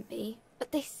shouldn't be,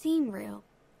 but they seem real.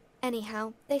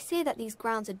 Anyhow, they say that these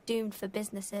grounds are doomed for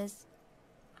businesses.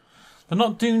 They're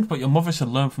not doomed, but your mother should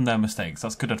learn from their mistakes.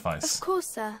 That's good advice. Of course,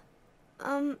 sir.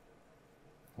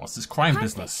 What's this crime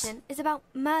business? Fiction is about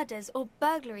murders or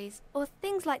burglaries or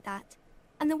things like that,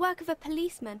 and the work of a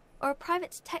policeman or a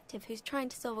private detective who's trying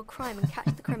to solve a crime and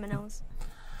catch the criminals.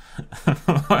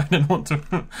 I don't want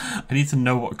to. I need to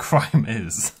know what crime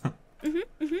is.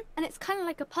 And it's kind of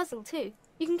like a puzzle too.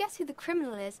 You can guess who the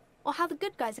criminal is or how the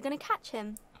good guys are going to catch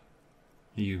him.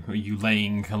 Are you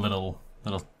laying a little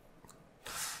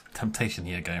temptation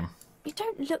here, game? You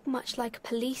don't look much like a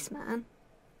policeman.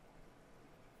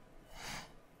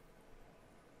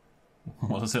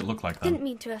 What does it look like then? Didn't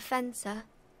mean to offend, sir.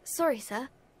 Sorry, sir.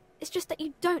 It's just that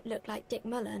you don't look like Dick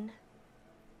Mullen.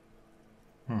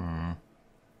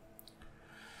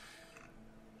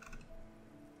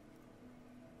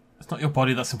 It's not your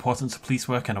body that's important to police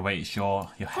work in a way, it's your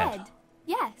head.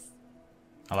 Yes.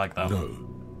 I like that.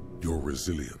 No, your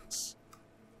resilience.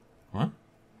 What?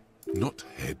 Not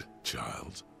head,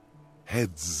 child.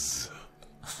 Heads.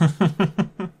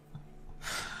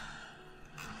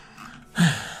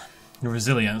 Your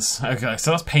resilience. Okay,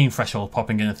 so that's pain threshold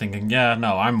popping in and thinking, yeah,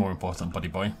 no, I'm more important, buddy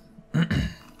boy.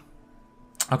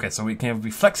 Okay, so we can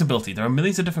have flexibility. There are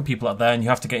millions of different people out there and you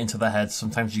have to get into their heads.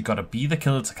 Sometimes you gotta be the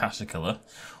killer to catch the killer.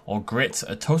 Or grit,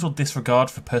 a total disregard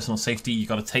for personal safety. You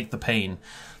gotta take the pain.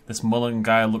 This Mullen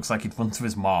guy looks like he'd run to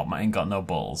his mom. I ain't got no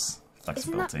balls.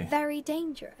 Flexibility. Isn't that very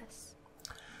dangerous?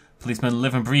 Policemen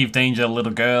live and breathe danger,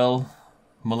 little girl.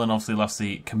 Mullen obviously lost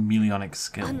the chameleonic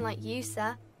skill. Unlike you,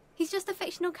 sir. He's just a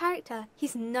fictional character.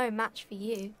 He's no match for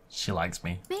you. She likes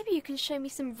me. Maybe you can show me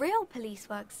some real police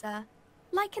work, sir.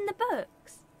 Like in the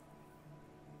books.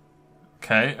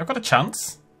 Okay, I've got a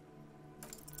chance.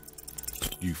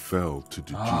 You fail to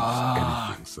deduce anything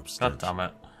God substantial. damn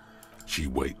it. She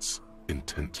waits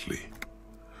intently.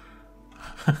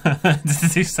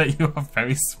 Did you say you are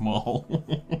very small?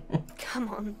 Come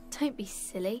on, don't be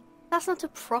silly. That's not a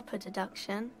proper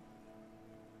deduction.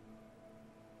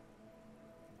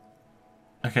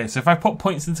 Okay, so if I put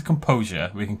points into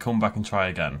composure, we can come back and try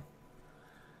again.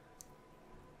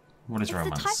 What is It's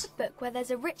romance? the type of book where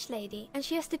there's a rich lady and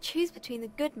she has to choose between the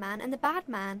good man and the bad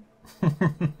man.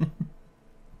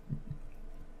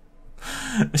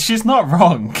 She's not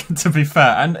wrong, to be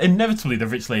fair. And inevitably the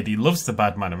rich lady loves the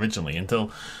bad man originally until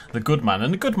the good man.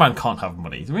 And the good man can't have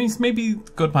money. I mean, maybe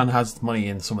the good man has money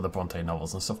in some of the Bronte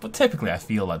novels and stuff. But typically I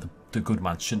feel like the good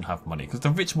man shouldn't have money. Because the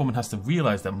rich woman has to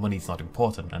realise that money's not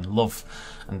important. And love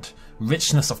and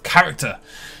richness of character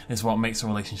is what makes a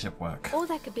relationship work. Or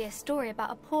there could be a story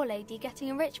about a poor lady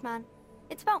getting a rich man.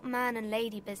 It's about man and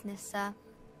lady business, sir.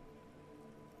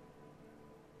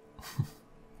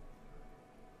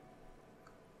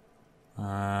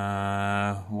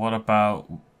 What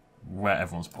about where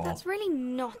everyone's poor? That's really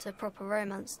not a proper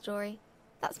romance story.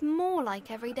 That's more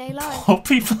like everyday life. Poor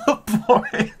people are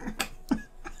boring.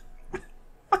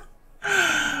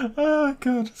 Oh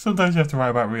god, sometimes you have to write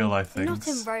about real life things. Not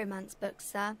in romance books,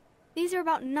 sir. These are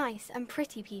about nice and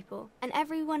pretty people, and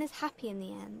everyone is happy in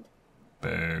the end.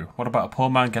 Boo. What about a poor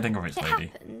man getting a rich It lady?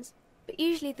 happens, but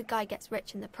usually the guy gets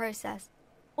rich in the process.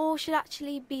 Or should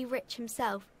actually be rich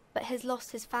himself, but has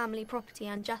lost his family property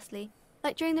unjustly,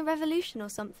 like during the revolution or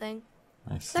something.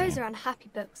 I see. Those are unhappy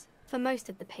books, for most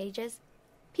of the pages.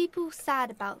 People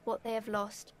sad about what they have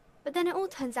lost, but then it all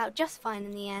turns out just fine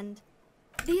in the end.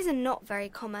 These are not very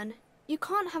common. You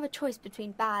can't have a choice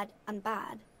between bad and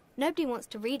bad. Nobody wants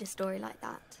to read a story like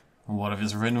that. And what if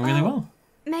it's written really well?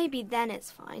 Maybe then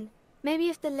it's fine. Maybe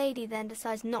if the lady then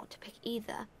decides not to pick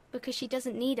either, because she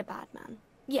doesn't need a bad man.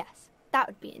 Yes, that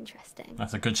would be interesting.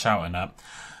 That's a good shout in that.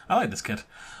 I like this kid.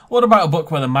 What about a book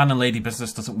where the man and lady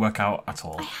business doesn't work out at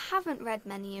all? I haven't read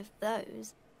many of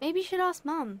those. Maybe you should ask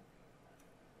Mum.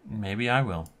 Maybe I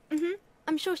will.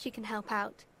 I'm sure she can help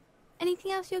out.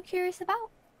 Anything else you're curious about?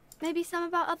 Maybe some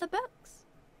about other books?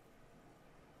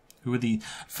 Who are the...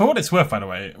 For what it's worth, by the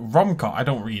way, rom-com... I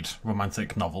don't read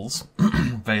romantic novels.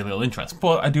 Very little interest.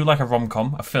 But I do like a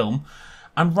rom-com, a film.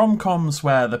 And rom-coms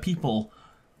where the people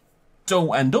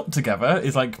don't end up together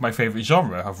is like my favourite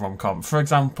genre of rom-com. For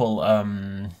example,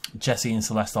 Jesse and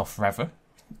Celeste Are Forever,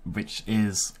 which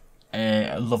is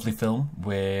a lovely film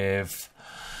with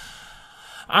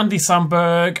Andy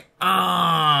Samberg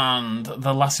and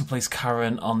the lass who plays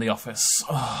Karen on The Office.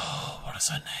 Oh, what is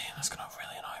her name? That's going to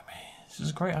really annoy me. She's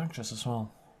a great actress as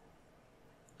well.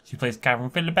 She plays Karen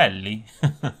Filibelli.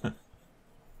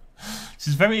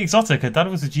 She's very exotic. Her dad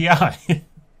was a GI.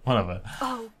 Whatever.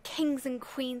 Oh, kings and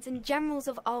queens and generals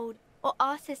of old, or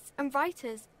artists and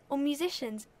writers, or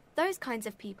musicians, those kinds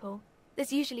of people.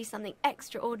 There's usually something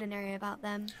extraordinary about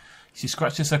them. She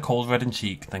scratches her cold reddened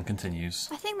cheek, then continues.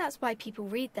 I think that's why people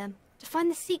read them, to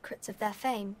find the secrets of their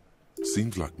fame.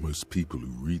 Seems like most people who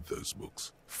read those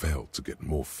books fail to get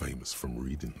more famous from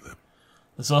reading them.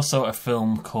 There's also a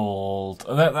film called...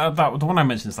 the one I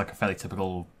mentioned is like a fairly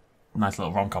typical nice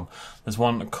little rom-com. There's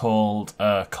one called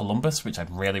Columbus, which I'd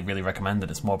really, really recommend.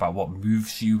 And it's more about what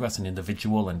moves you as an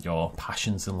individual and your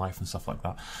passions in life and stuff like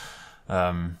that.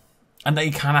 And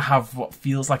they kind of have what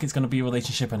feels like it's going to be a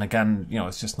relationship. And again, you know,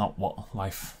 it's just not what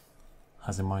life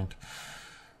has in mind.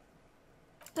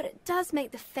 But it does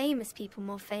make the famous people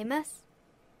more famous.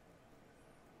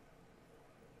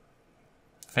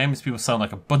 Famous people sound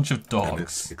like a bunch of dogs.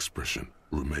 Annette's expression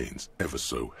remains ever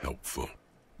so helpful,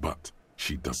 but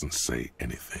she doesn't say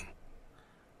anything.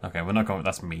 Okay, we're not going.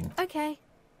 That's mean. Okay.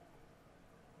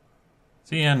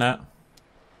 See ya, Annette.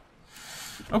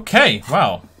 Okay,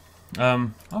 well.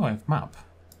 Oh, I have map.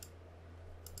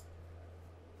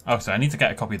 Oh, so I need to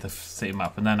get a copy of the city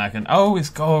map, and then I can. Oh,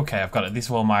 okay. I've got it. These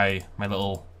are all my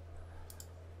little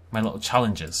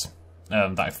challenges.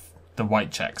 The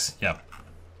white checks. Yeah.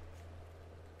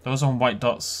 Those on white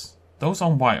dots. Those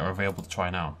on white are available to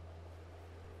try now.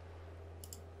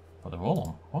 But they're all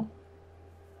on. What?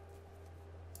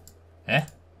 Eh?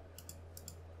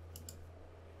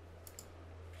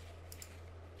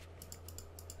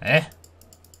 Eh?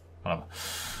 Whatever.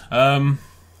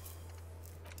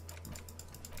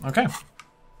 Okay.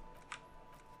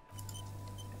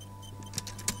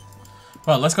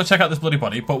 Well, let's go check out this bloody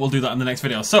body, but we'll do that in the next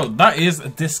video. So, that is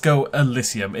Disco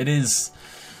Elysium. It is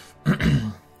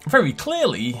very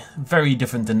clearly very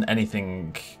different than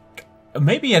anything,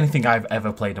 maybe anything I've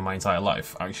ever played in my entire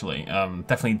life, actually.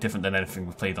 Definitely different than anything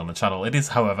we've played on the channel. It is,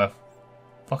 however,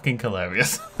 fucking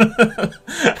hilarious.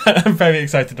 I'm very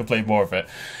excited to play more of it.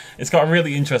 It's got a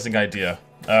really interesting idea.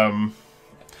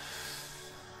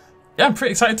 Yeah, I'm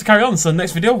pretty excited to carry on. So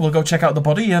next video, we'll go check out the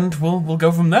body and we'll go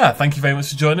from there. Thank you very much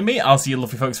for joining me. I'll see you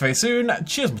lovely folks very soon.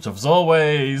 Cheers much as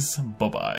always. Bye-bye.